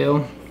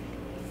Bucktail.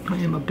 I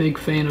am a big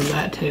fan of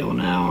that tail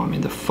now. I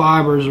mean, the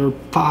fibers are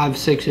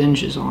 5-6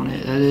 inches on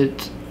it.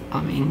 It's,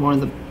 I mean, one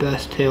of the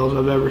best tails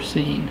I've ever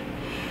seen.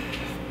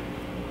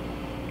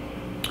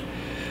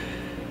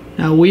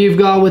 Now we've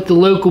got with the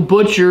local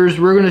butchers,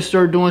 we're going to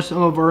start doing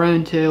some of our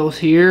own tails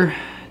here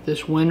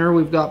this winter.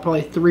 We've got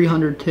probably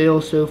 300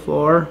 tails so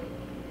far.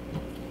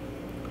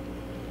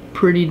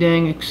 Pretty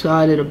dang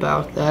excited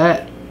about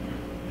that.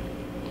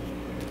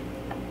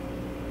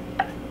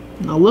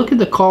 Now look at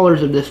the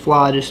collars of this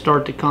fly just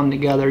start to come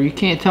together. You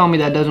can't tell me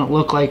that doesn't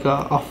look like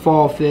a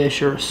fall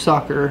fish or a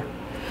sucker.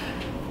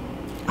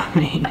 I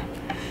mean,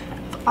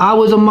 if I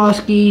was a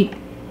muskie,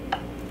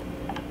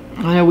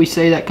 I know we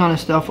say that kind of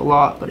stuff a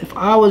lot, but if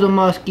I was a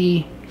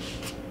muskie,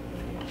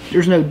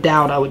 there's no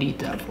doubt I would eat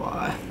that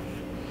fly.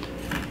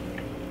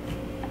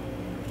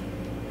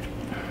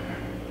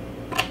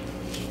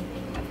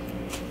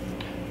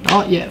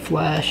 Not yet,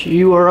 Flash.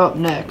 You are up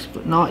next,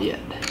 but not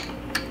yet.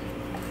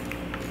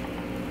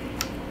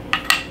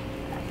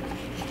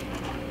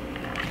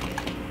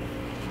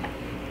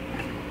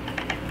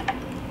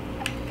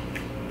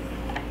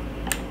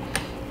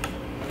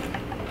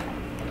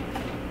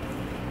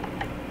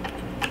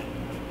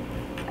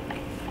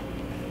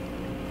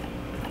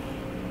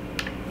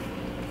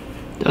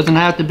 Doesn't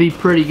have to be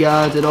pretty,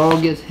 guys. It all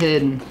gets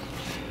hidden.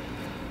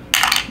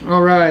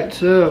 Alright,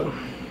 so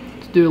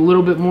let's do a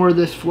little bit more of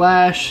this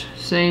flash,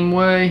 same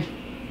way.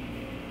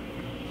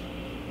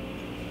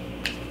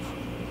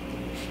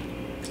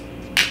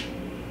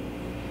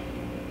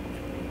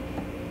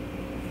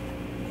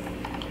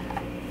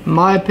 In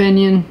my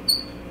opinion,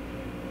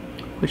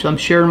 which I'm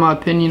sharing my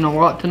opinion a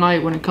lot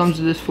tonight when it comes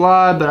to this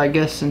fly, but I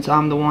guess since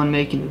I'm the one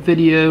making the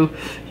video,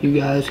 you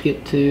guys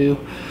get to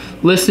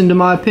listen to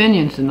my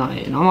opinions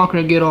tonight. And I'm not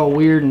going to get all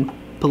weird and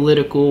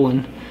political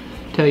and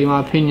tell you my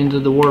opinions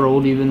of the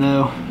world, even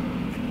though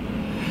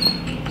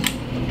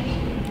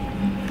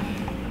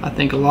I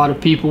think a lot of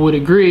people would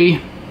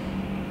agree.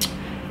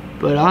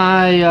 But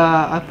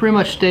I pretty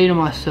much stay to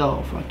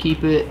myself. I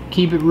keep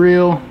it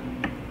real.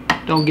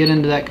 Don't get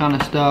into that kind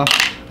of stuff.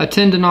 I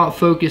tend to not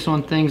focus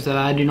on things that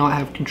I do not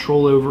have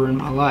control over in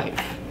my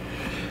life.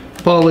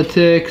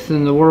 Politics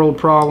and the world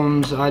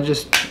problems, I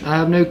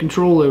have no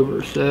control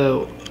over.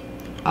 So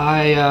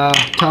I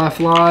tie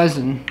flies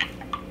and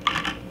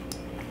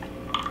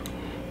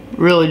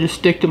really just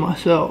stick to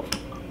myself.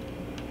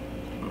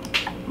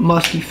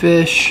 Musky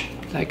fish,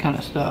 that kind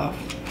of stuff.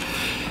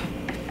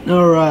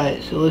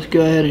 Alright, so let's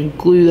go ahead and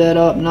glue that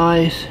up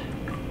nice.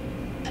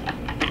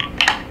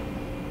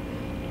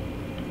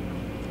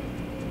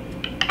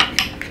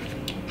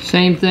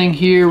 Same thing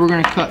here, we're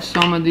going to cut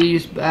some of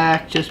these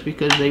back just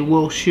because they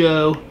will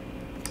show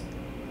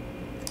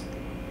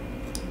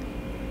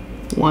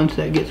once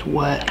that gets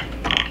wet.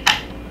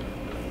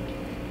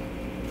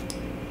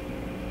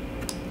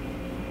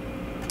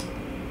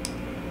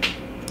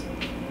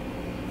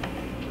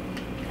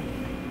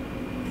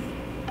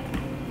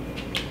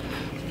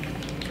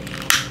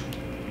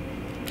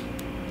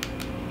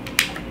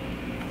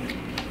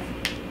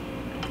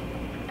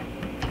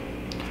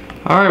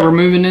 Alright, we're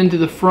moving into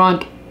the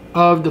front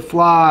of the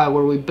fly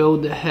where we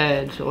build the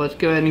head. So let's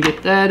go ahead and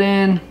get that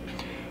in.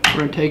 We're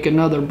going to take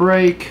another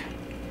break.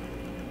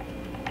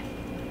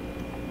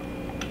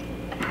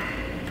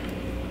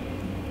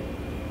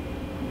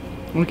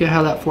 Look at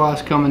how that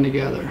fly's coming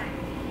together.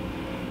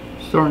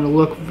 Starting to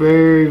look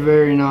very,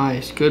 very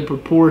nice. Good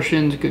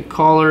proportions, good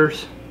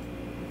colors.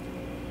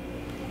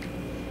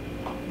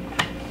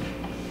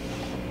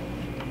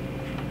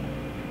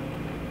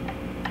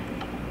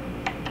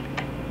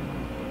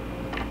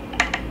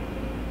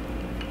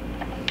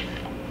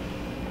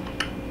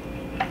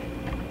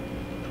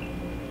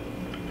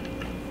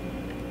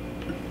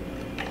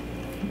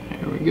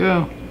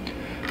 Go.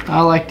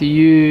 I like to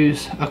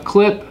use a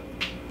clip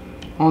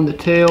on the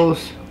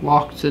tails,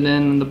 locks it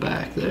in the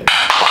back there.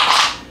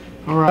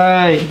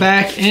 Alright,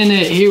 back in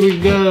it, here we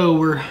go.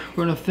 We're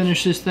gonna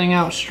finish this thing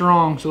out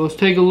strong. So let's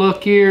take a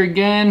look here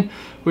again.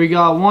 We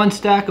got one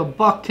stack of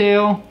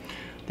bucktail,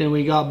 then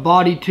we got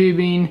body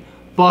tubing,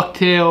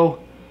 bucktail,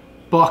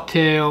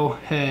 bucktail,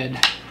 head.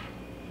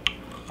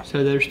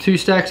 So there's two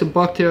stacks of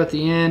bucktail at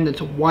the end.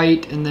 It's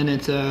white and then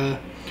it's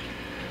a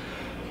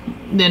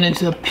Then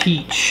it's a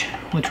peach,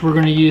 which we're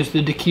going to use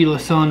the Tequila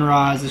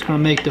Sunrise. It's going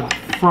to make the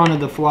front of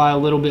the fly a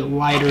little bit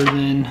lighter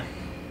than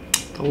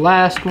the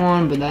last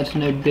one, but that's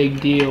no big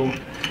deal.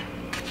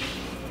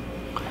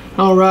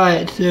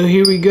 Alright, so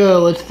here we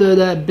go. Let's throw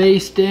that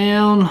base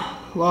down,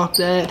 lock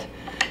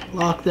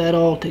that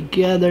all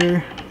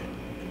together.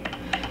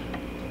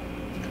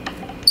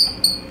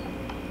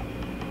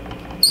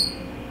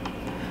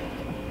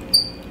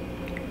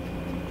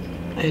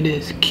 It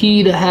is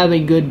key to have a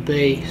good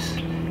base.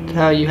 It's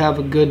how you have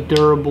a good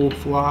durable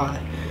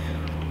fly.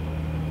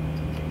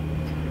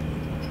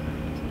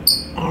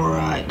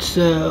 Alright,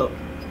 so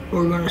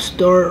we're going to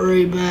start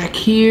right back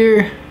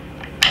here.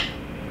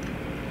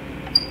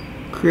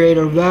 Create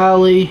our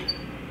valley.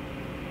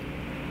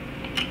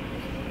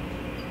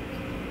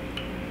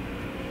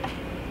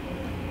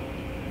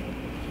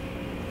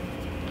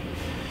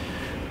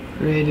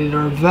 Created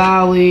our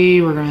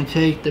valley. We're going to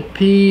take the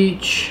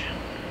peach.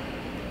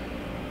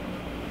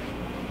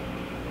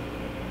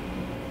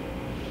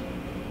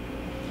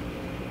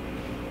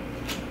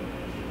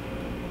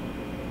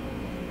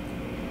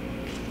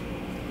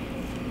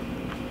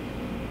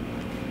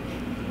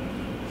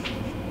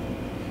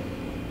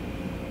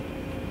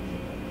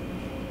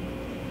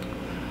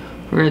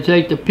 We're going to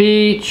take the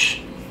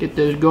peach, get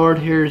those guard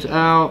hairs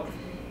out.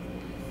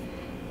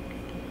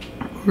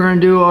 We're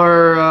going to do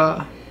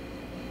our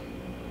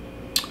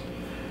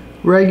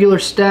regular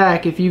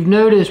stack. If you've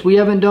noticed, we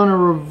haven't done a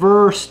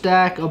reverse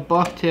stack of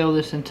bucktail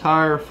this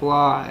entire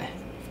fly.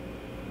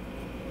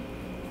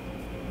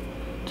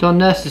 It's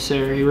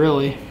unnecessary,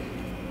 really.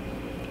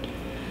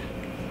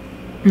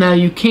 Now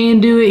you can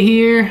do it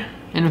here,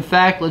 and in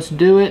fact, let's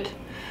do it.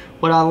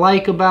 What I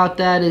like about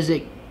that is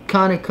it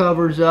kind of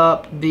covers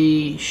up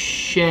the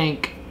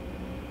shank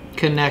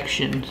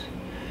connections.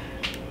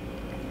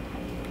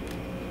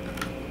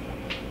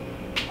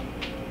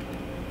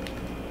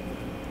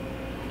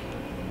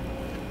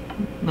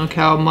 Look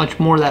how much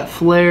more that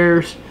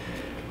flares.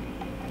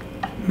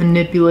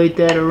 Manipulate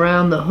that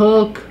around the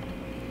hook.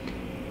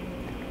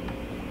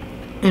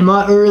 In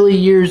my early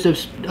years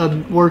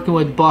of working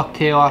with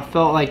bucktail, I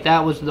felt like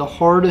that was the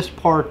hardest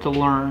part to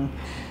learn.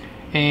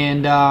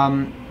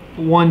 And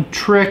one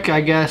trick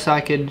I guess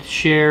I could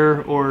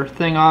share, or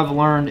thing I've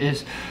learned,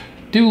 is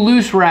do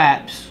loose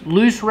wraps.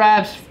 Loose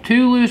wraps,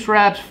 2 loose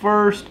wraps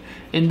first,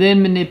 and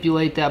then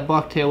manipulate that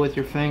bucktail with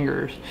your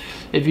fingers.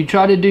 If you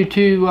try to do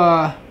too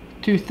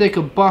thick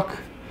of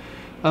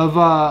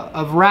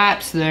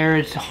wraps there,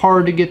 it's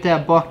hard to get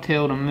that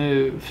bucktail to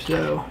move.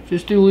 So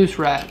just do loose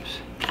wraps.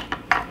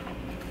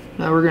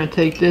 Now we're going to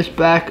take this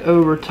back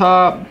over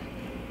top.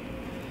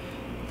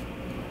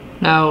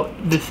 Now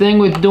the thing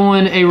with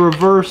doing a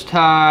reverse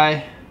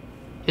tie,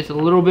 it's a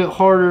little bit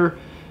harder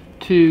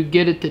to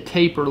get it to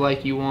taper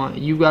like you want.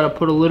 You've got to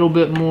put a little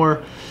bit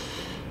more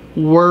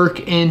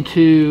work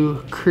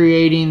into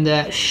creating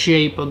that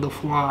shape of the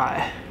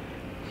fly.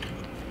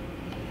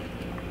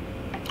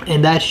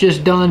 And that's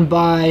just done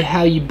by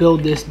how you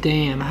build this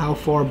dam, how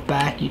far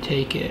back you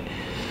take it.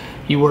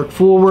 You work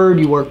forward,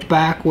 you work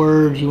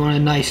backwards, you want a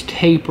nice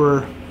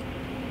taper.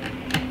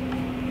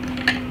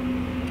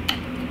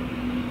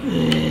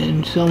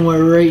 And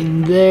somewhere right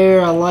in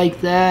there, I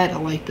like that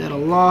a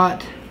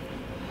lot.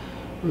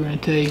 We're going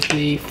to take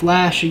the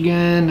flash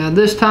again. Now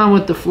this time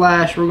with the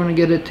flash, we're going to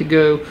get it to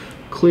go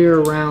clear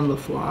around the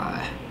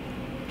fly.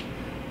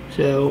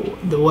 So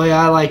the way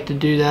I like to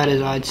do that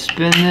is I'd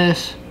spin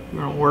this.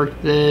 We're going to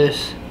work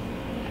this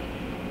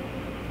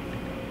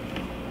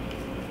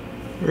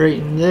right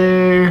in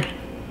there.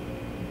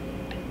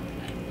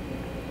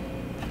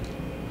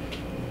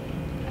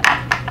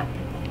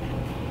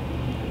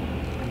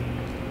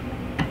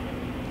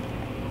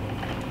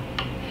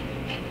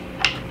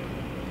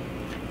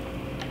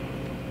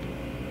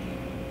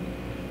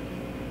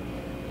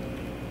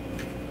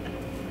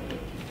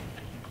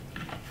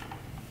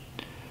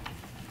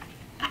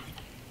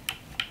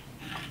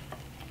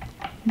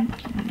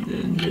 And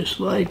then just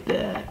like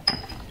that.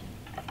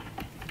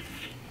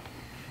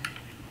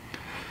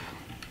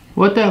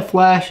 What that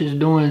flash is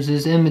doing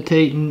is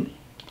imitating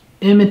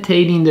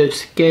those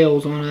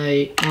scales on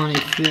a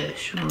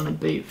fish, on a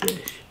bait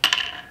fish.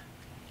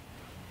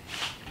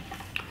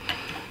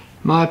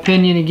 My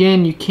opinion,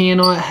 again, you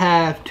cannot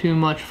have too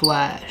much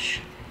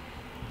flash.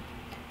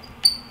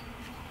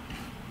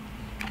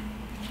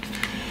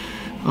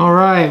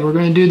 Alright, we're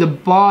going to do the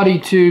body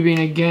tubing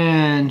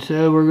again.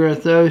 So we're going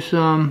to throw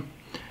some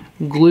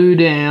glue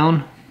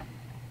down.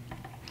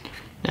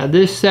 Now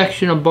this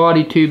section of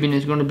body tubing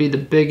is going to be the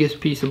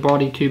biggest piece of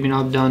body tubing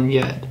I've done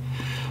yet.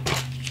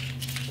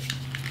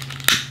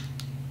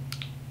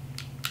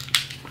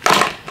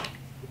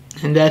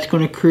 And that's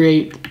going to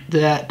create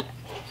that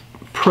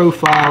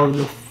profile of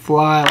the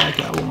fly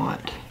like I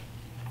want.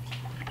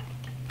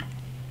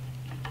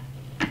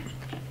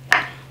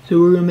 So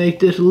we're going to make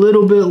this a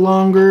little bit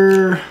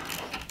longer,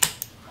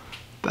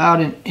 about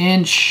an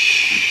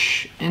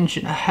inch, inch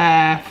and a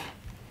half.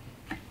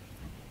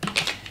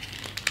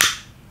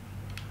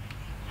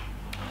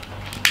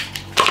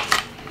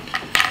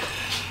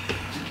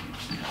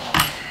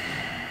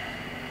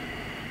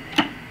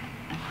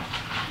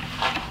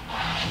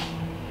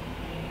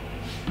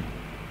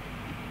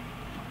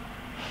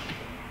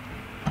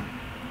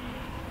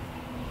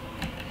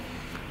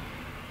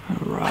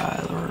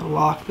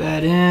 Lock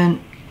that in.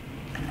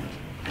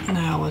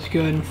 Now let's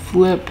go ahead and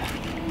flip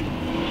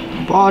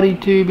the body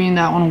tubing.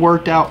 That one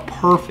worked out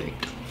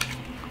perfect.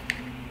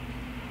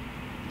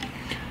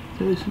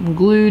 Throw some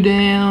glue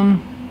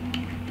down,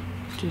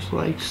 just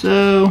like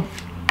so.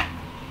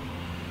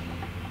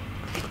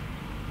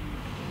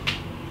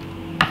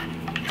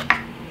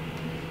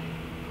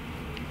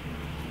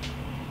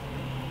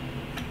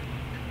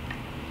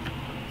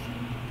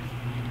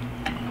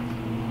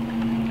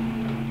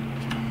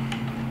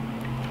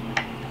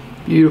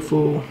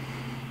 Beautiful.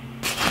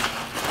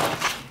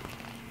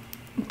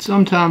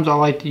 Sometimes I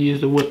like to use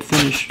the whip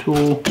finish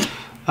tool.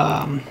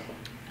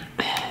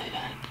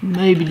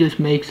 Maybe just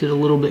makes it a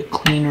little bit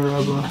cleaner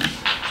of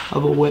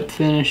a whip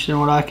finish than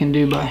what I can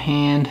do by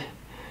hand.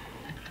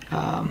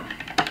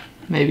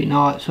 Maybe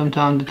not.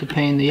 Sometimes it's a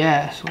pain in the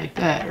ass, like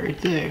that right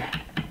there.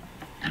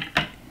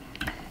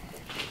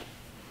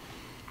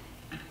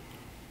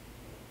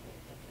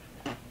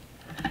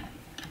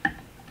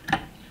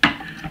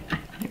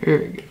 There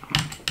we go.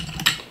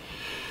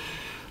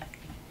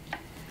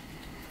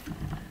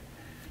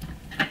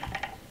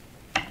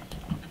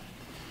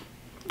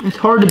 It's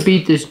hard to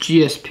beat this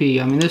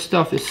GSP. I mean, this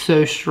stuff is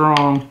so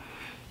strong.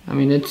 I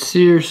mean, it's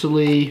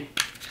seriously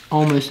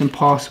almost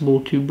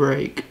impossible to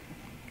break.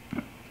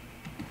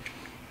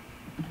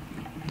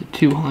 The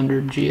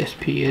 200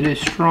 GSP. It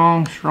is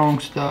strong, strong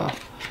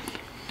stuff.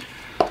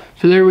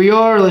 So there we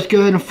are. Let's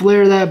go ahead and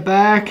flare that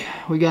back.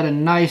 We got a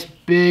nice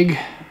big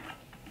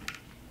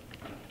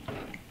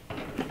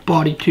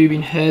body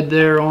tubing head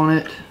there on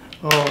it.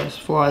 Oh, this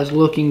fly is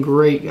looking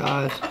great,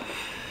 guys.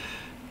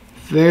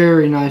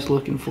 Very nice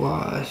looking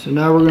fly. So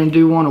now we're going to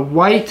do one of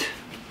white,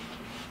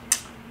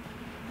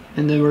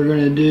 and then we're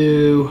going to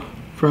do,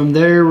 from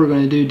there we're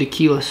going to do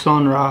Tequila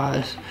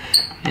Sunrise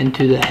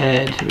into the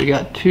head. So we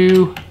got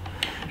two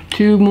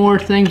more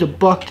things of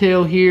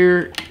bucktail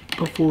here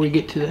before we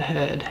get to the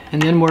head,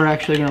 and then we're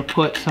actually going to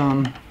put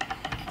some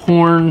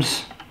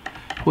horns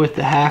with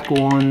the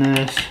hackle on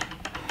this.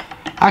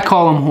 I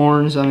call them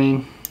horns. I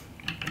mean,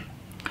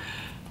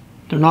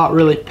 they're not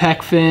really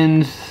pec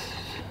fins.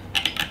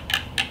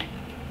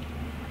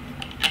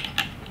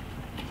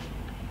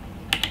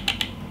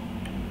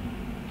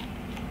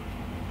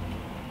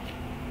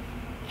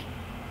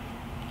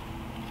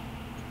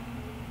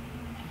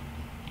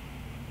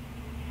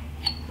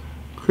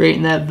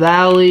 Creating that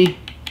valley.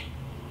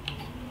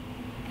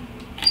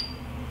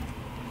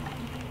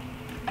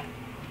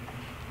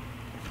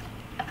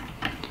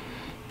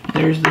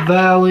 There's the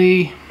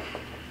valley.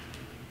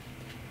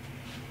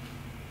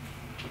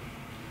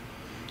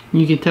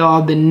 You can tell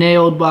I've been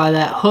nailed by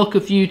that hook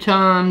a few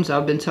times.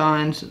 I've been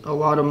tying a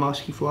lot of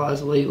musky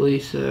flies lately,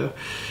 so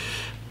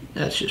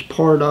that's just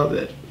part of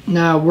it.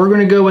 Now we're going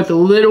to go with a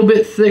little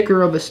bit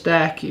thicker of a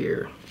stack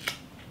here,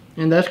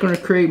 and that's going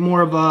to create more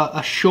of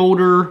a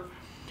shoulder.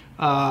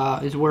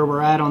 Is where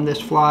we're at on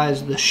this fly,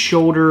 is the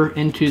shoulder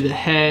into the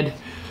head,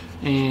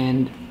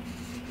 and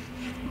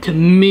to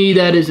me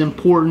that is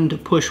important to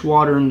push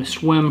water and to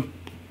swim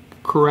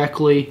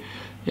correctly.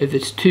 If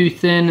it's too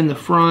thin in the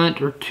front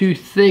or too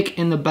thick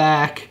in the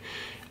back,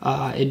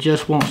 it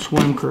just won't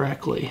swim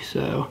correctly.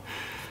 So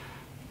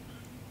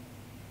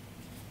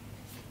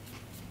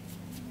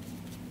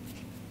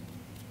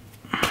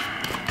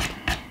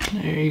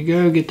there you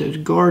go. Get those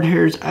guard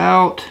hairs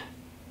out.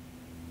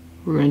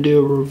 We're going to do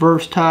a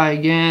reverse tie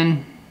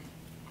again.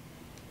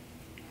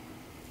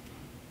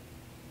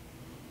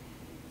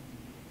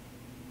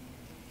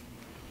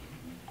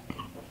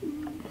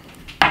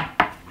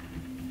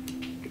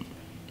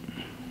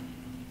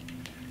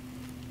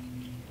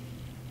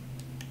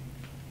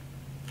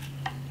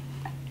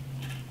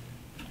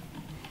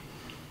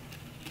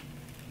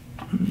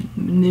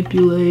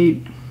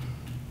 Manipulate.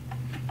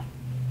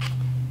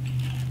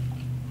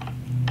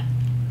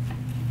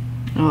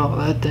 Oh,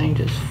 that thing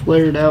just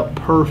flared out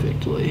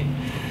perfectly.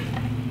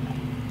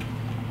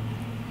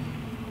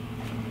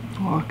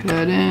 Lock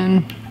that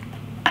in.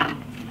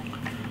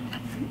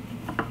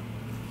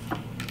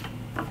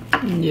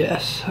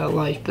 Yes, I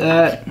like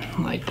that.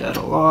 I like that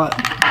a lot.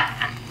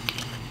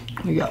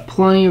 We got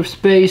plenty of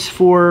space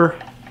for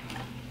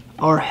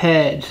our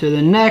head. So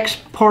the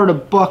next part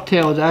of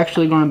bucktail is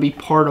actually going to be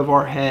part of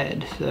our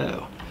head.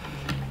 So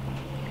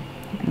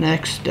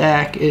next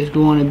stack is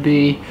going to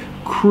be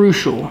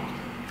crucial.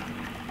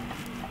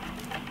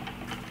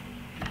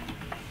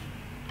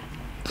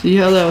 See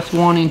how that's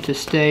wanting to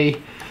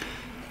stay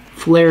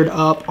flared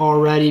up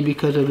already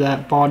because of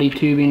that body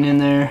tubing in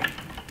there.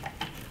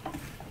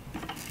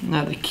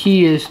 Now the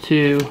key is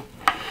to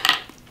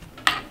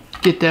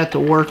get that to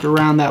work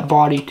around that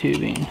body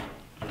tubing,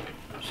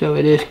 so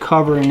it is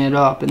covering it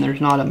up and there's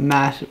not a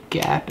massive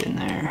gap in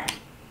there.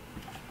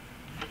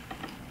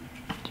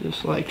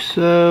 Just like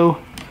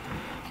so.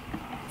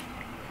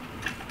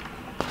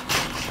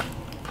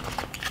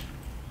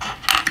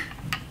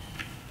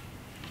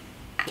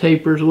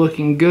 Taper's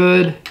looking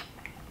good.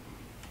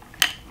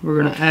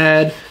 We're going to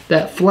add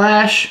that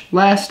flash,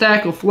 last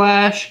stack of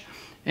flash,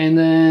 and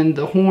then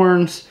the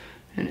horns,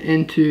 and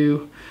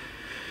into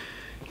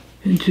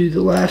into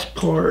the last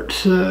part.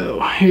 So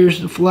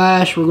here's the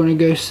flash. We're going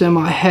to go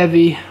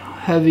semi-heavy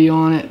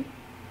on it.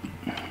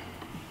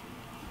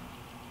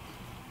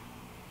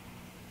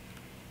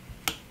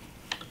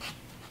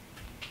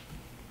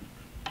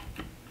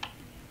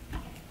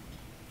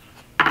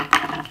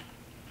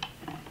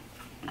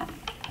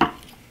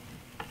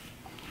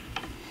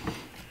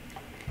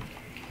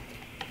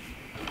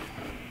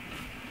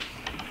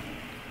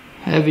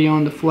 Heavy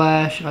on the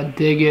flash, I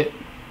dig it.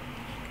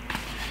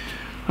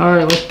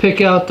 Alright, let's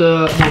pick out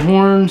the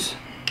horns.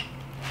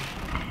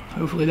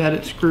 Hopefully that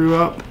didn't screw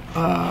up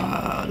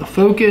the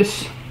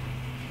focus.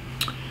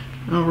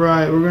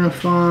 Alright, we're gonna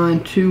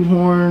find 2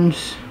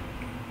 horns.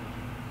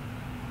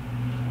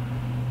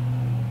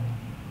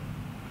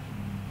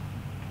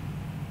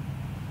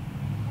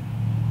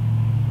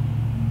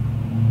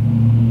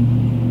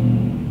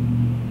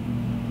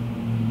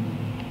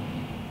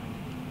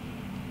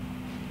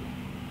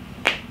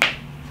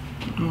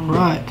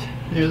 Alright,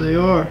 there they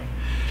are.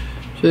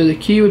 So the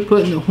key with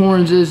putting the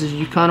horns is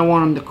you kind of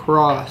want them to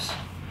cross.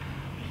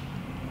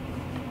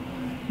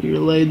 You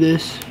lay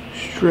this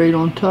straight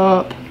on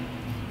top,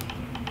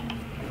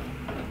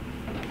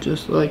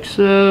 just like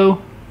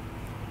so.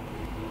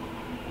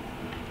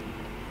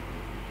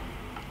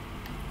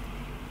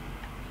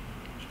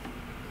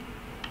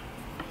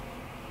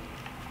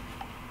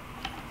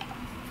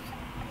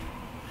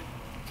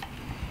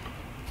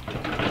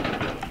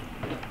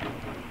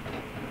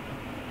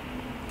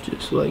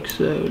 Just like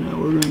so. Now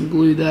we're going to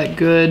glue that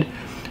good.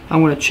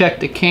 I'm going to check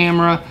the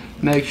camera,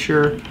 make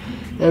sure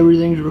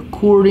everything's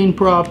recording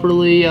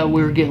properly.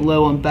 We're getting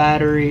low on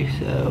battery,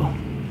 so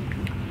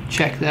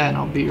check that and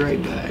I'll be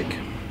right back.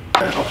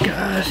 Well,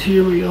 guys,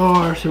 here we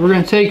are. So we're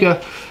going to take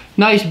a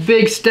nice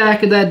big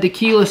stack of that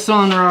Tequila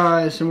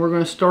Sunrise and we're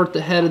going to start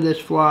the head of this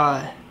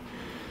fly.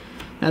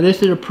 Now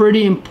this is a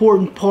pretty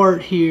important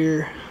part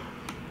here.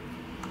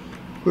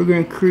 We're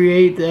going to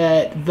create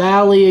that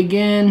valley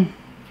again.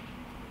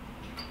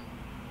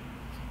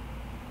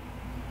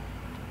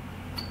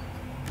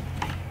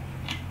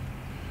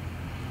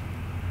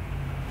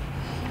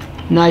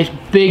 Nice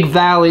big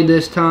valley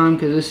this time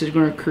because this is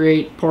going to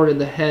create part of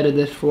the head of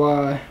this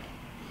fly.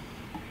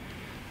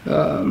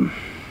 I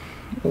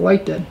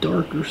like that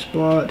darker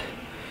spot.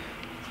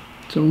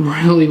 Some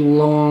really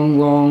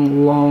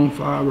long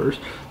fibers.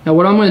 Now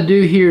what I'm going to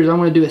do here is I'm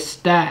going to do a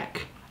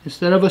stack.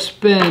 Instead of a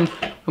spin,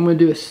 I'm going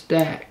to do a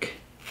stack.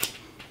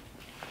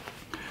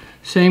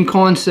 Same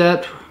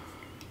concept.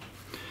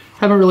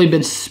 Haven't really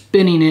been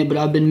spinning it, but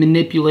I've been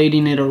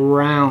manipulating it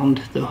around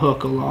the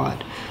hook a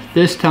lot.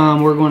 This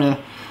time we're going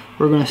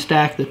to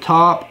stack the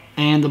top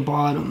and the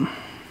bottom.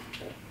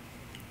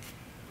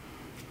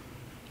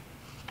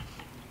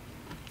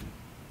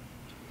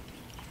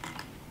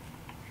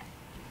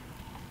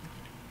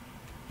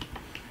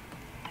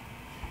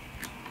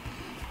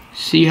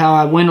 See how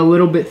I went a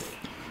little bit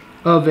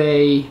of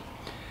a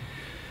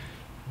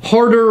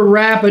harder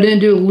wrap? I didn't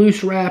do a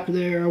loose wrap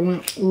there. I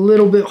went a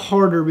little bit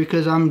harder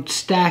because I'm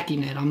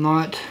stacking it. I'm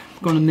not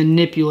going to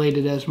manipulate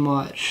it as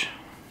much.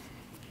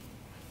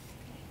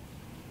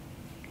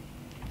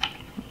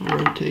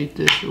 Rotate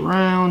this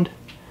around.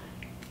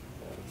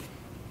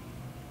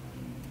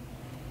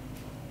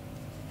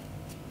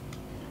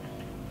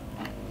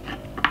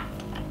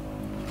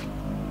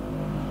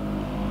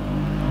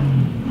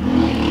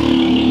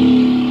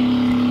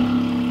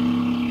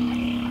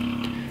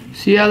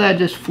 See how that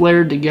just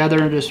flared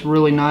together and just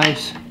really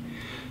nice?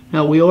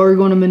 Now we are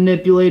going to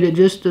manipulate it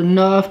just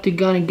enough to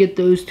kind of get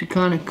those to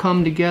kind of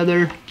come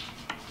together.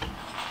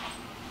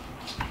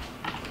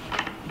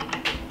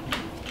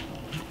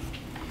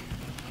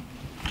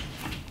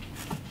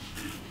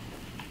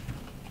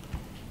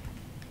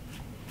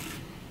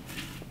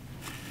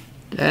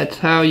 That's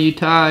how you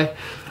tie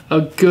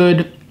a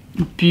good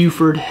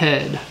Buford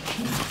head.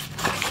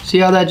 See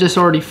how that just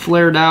already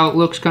flared out?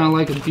 Looks kind of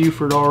like a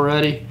Buford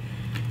already.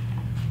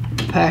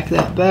 Pack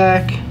that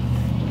back.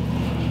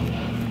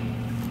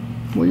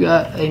 We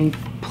got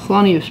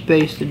plenty of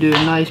space to do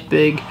a nice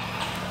big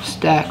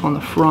stack on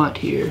the front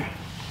here.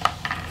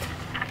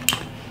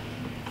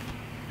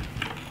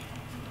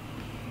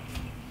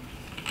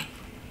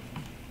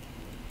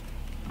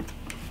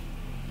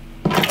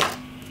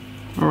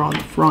 Or on the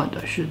front,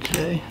 I should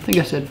say. I think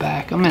I said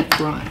back. I meant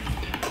front.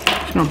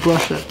 Just gonna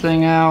brush that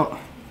thing out.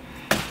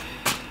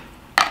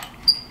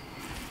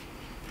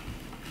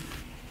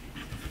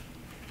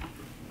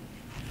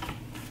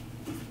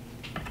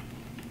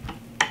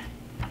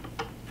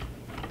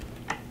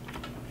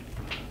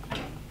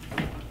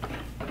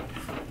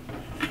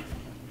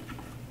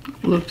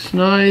 Looks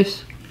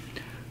nice.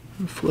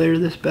 Flare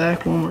this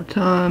back one more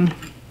time.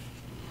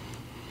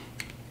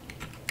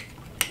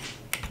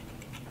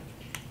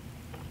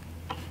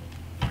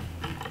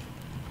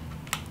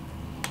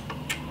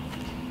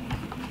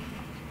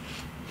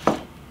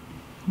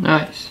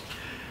 Nice.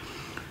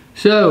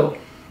 So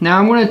now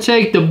I'm going to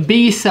take the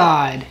B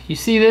side. You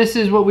see, this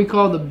is what we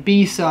call the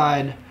B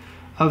side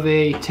of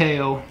a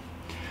tail.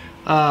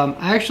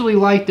 I actually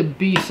like the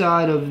B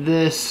side of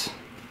this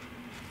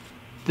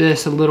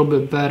this a little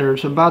bit better.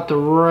 It's about the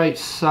right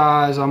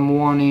size I'm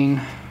wanting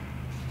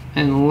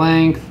and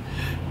length.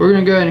 We're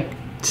gonna go ahead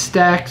and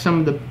stack some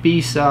of the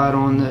B-side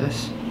on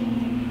this.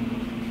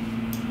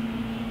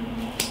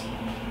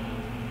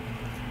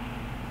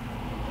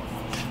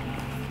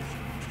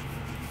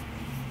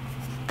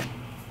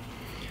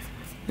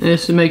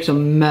 This makes a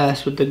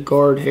mess with the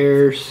guard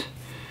hairs.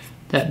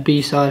 That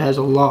B-side has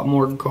a lot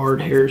more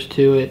guard hairs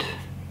to it.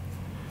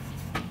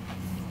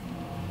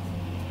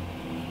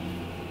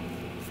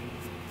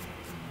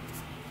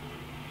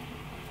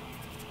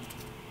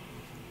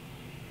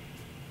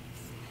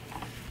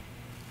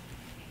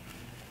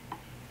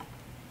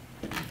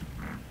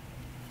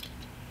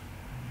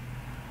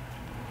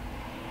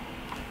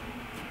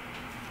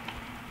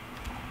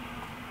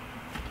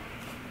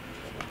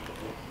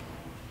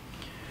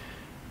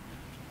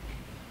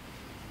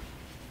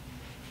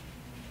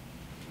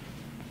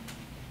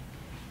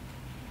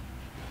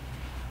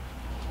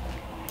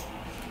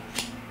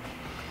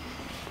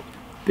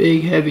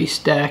 Big heavy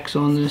stacks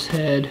on this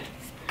head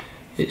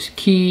is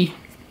key.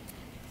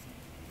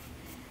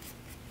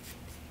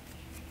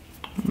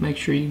 Make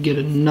sure you get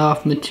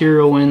enough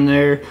material in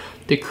there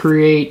to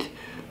create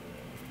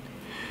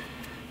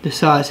the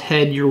size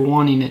head you're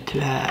wanting it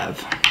to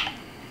have.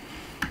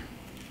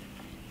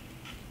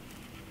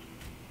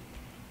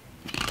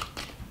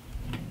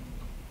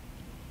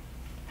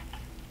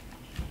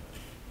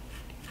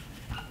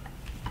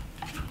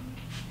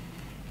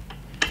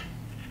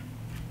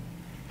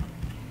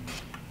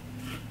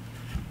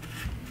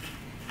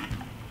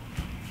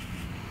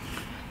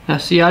 Now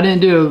see, I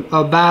didn't do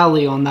a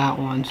valley on that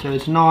one, so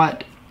it's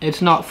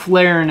not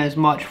flaring as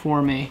much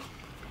for me,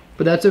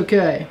 but that's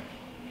okay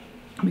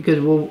because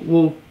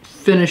we'll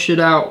finish it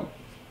out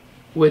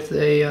with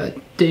a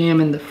dam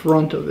in the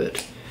front of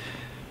it.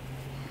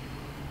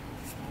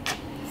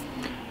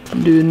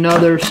 Do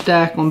another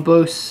stack on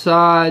both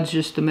sides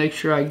just to make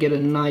sure I get a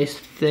nice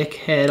thick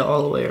head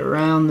all the way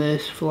around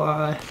this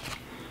fly.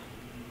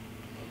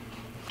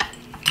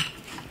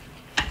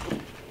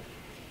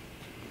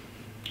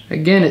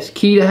 Again, it's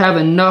key to have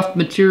enough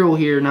material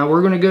here. Now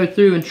we're going to go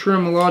through and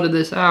trim a lot of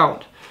this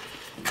out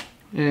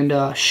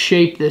and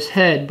shape this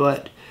head,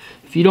 but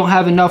if you don't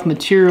have enough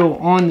material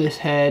on this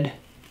head,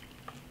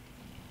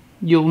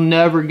 you'll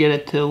never get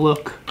it to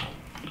look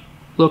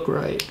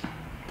right.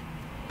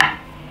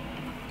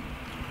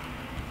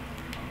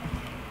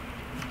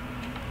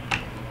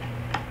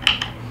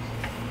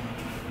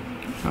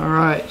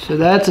 Alright, so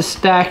that's a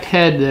stacked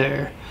head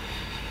there.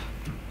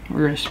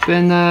 We're going to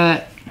spin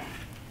that.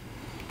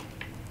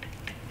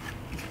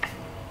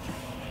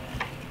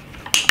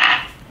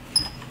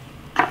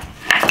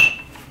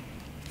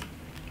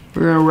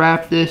 We're going to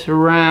wrap this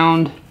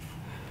around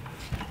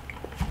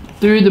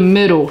through the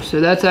middle, so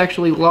that's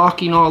actually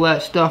locking all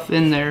that stuff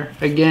in there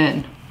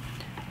again,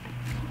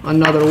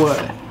 another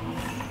way.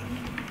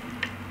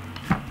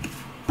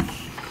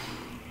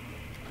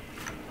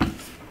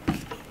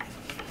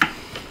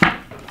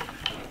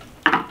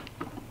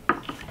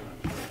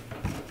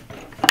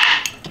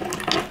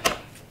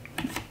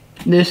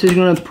 This is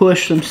going to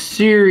push some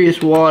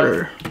serious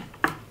water,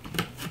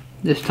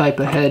 this type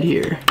of head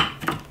here.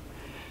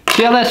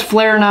 See how that's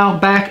flaring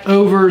out back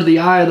over the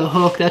eye of the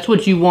hook? That's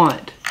what you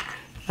want.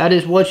 That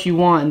is what you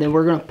want. And then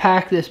we're going to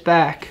pack this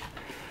back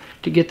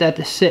to get that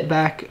to sit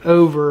back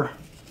over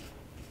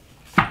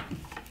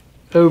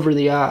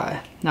the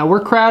eye. Now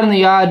we're crowding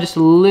the eye just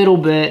a little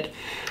bit,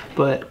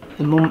 but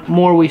the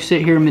more we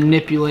sit here and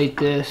manipulate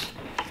this,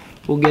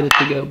 we'll get it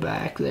to go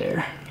back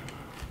there.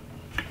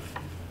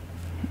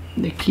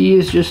 The key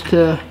is just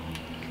to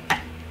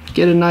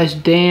get a nice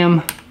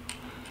dam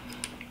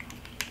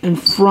in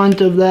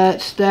front of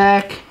that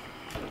stack.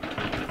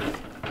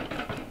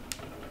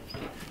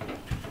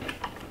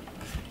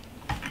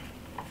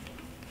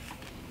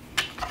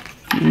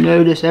 You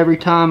notice every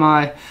time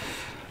I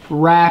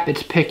wrap,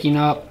 it's picking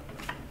up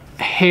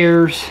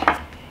hairs,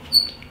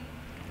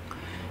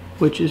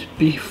 which is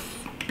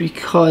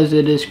because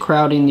it is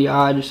crowding the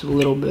eye just a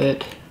little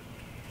bit.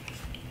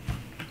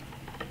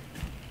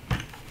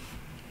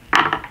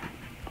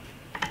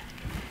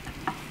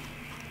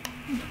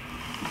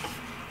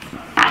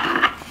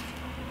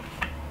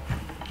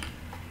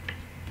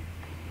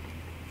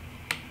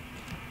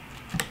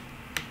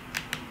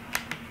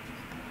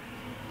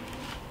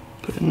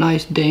 Put a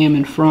nice dam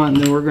in front,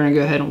 and then we're going to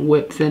go ahead and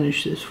whip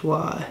finish this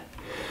fly.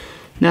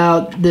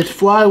 Now this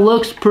fly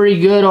looks pretty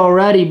good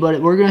already,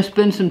 but we're going to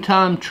spend some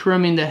time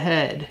trimming the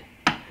head,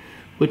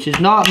 which is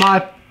not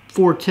my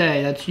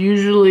forte. That's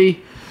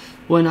usually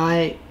when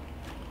I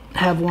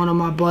have one of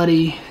my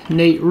buddy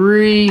Nate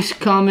Reese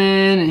come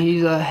in, and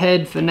he's a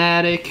head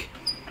fanatic.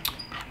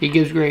 He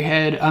gives great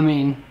head. I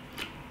mean,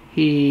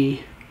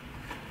 he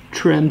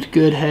trims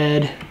good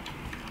head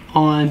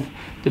on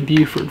the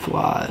Buford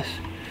flies.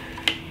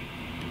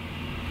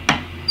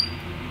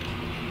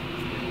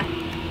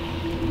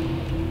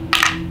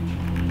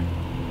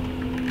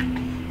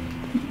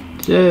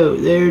 So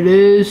there it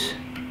is.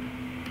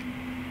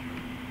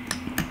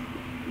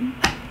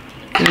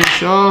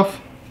 Finish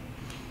off.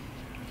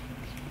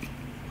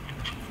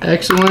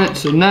 Excellent.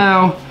 So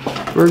now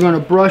we're going to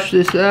brush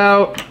this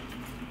out.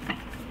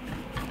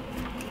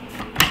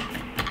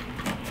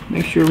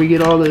 Make sure we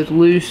get all those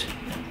loose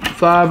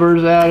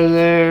fibers out of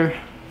there.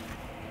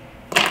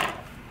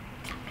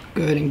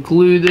 Go ahead and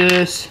glue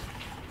this.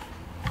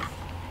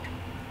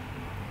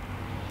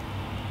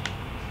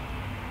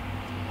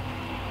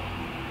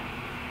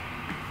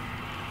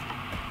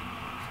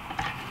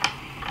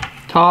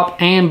 Top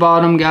and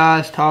bottom,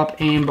 guys, top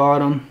and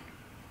bottom.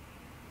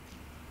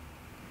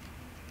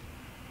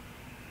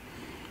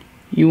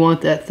 You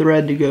want that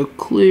thread to go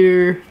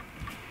clear,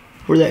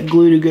 or that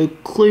glue to go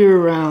clear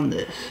around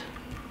this.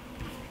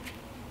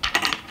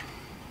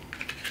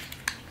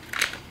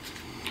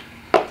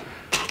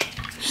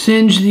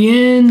 Singe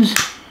the ends,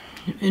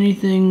 if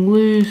anything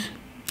loose.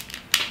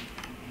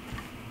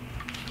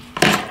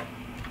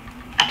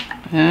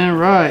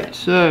 Alright,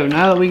 so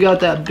now that we got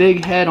that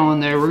big head on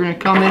there, we're going to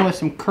come in with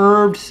some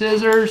curved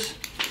scissors.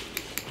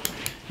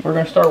 We're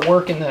going to start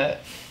working that.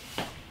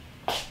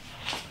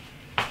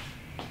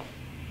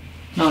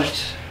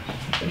 Nice.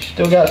 We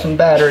still got some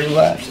battery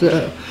left,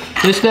 so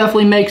this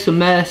definitely makes a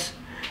mess.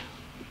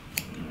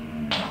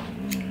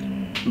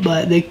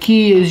 But the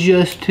key is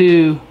just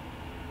to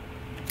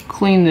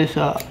clean this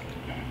up.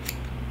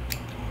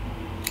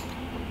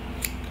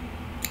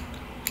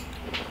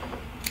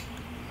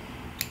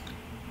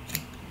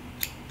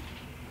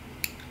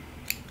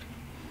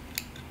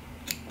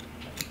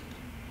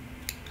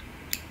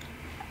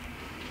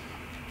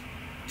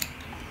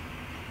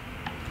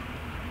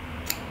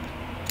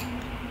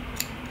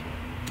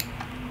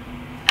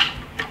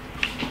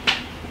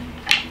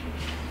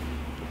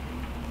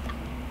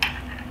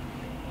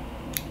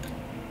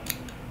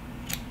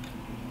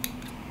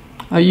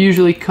 I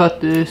usually cut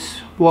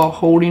this while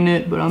holding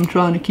it, but I'm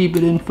trying to keep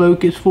it in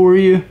focus for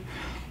you,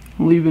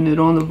 leaving it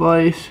on the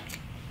vise.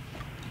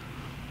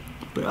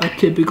 But I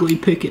typically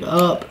pick it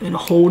up and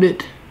hold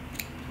it,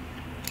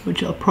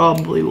 which I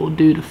probably will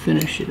do to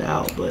finish it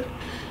out. But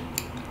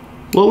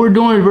what we're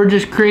doing is we're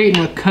just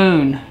creating a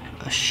cone.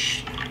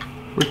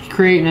 We're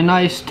creating a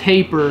nice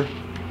taper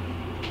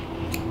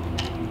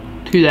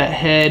to that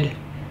head.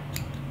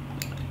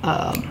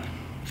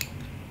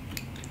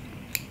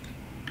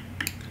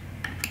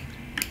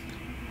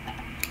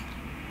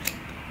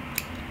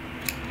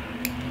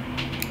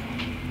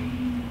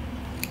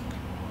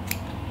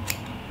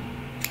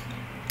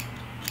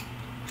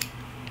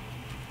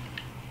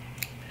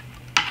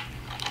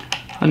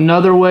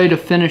 Another way to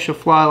finish a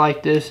fly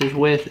like this is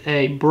with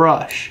a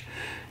brush.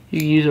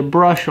 You use a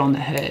brush on the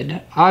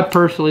head. I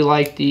personally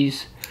like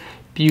these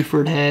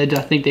Buford heads.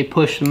 I think they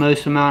push the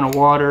most amount of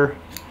water,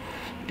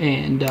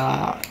 and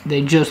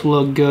they just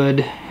look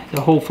good.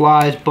 The whole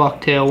fly is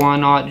bucktail. Why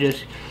not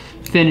just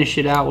finish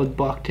it out with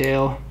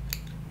bucktail,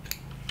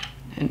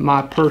 in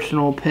my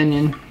personal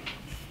opinion.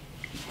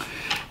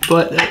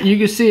 But you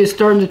can see it's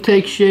starting to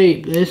take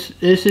shape. This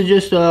is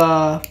just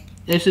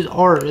this is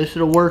art. This is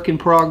a work in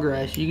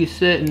progress. You can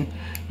sit and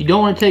you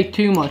don't want to take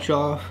too much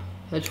off,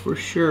 that's for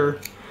sure.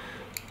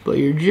 But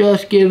you're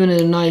just giving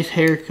it a nice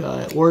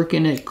haircut,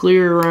 working it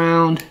clear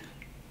around.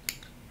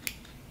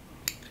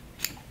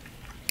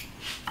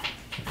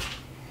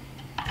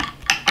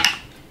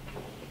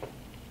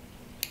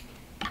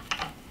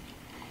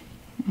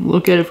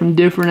 Look at it from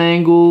different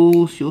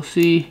angles. You'll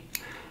see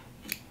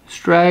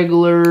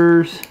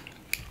stragglers.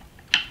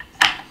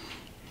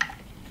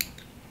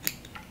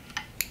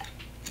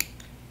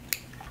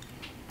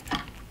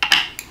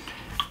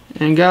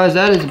 And guys,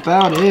 that is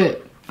about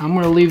it. I'm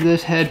going to leave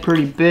this head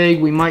pretty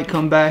big. We might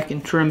come back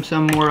and trim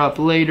some more up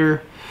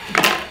later.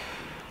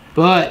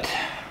 But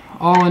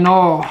all in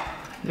all,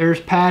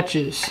 there's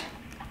Patches.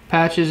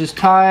 Patches is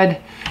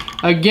tied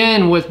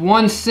again with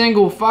one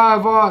single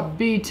 5/0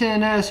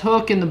 B10S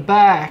hook in the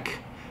back.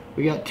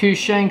 We got two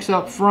shanks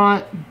up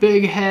front,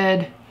 big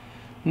head,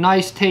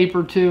 nice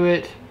taper to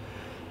it.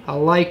 I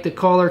like the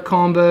collar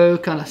combo,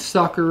 kind of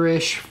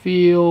suckerish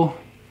feel.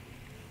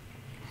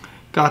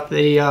 Got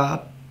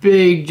the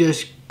big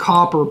just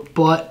copper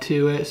butt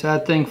to it, so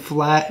that thing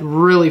flat,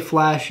 really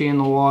flashy in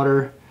the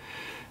water.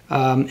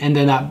 And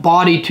then that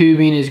body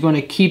tubing is going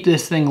to keep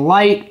this thing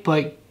light,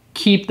 but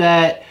keep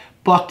that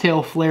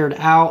bucktail flared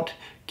out,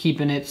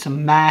 keeping it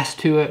some mass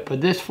to it.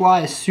 But this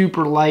fly is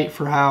super light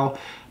for how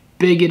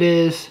big it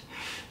is.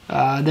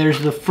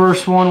 There's the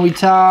first one we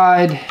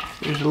tied.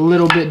 There's a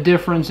little bit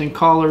difference in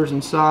colors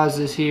and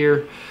sizes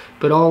here,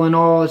 but all in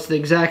all, it's the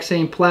exact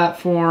same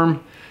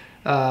platform.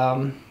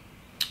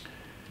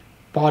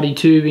 Body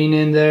tubing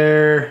in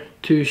there,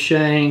 two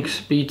shanks,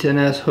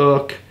 B10S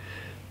hook,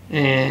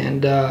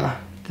 and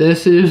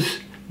this is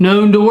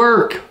known to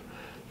work.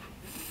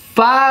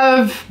 4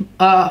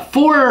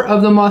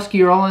 of the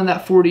Musky are all in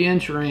that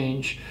 40-inch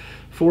range.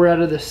 4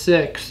 out of the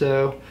 6.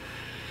 So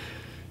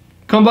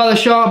come by the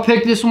shop,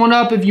 pick this one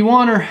up if you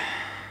want her.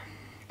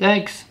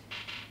 Thanks.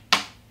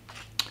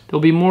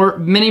 There'll be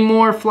many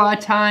more fly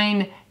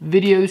tying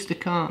videos to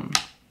come.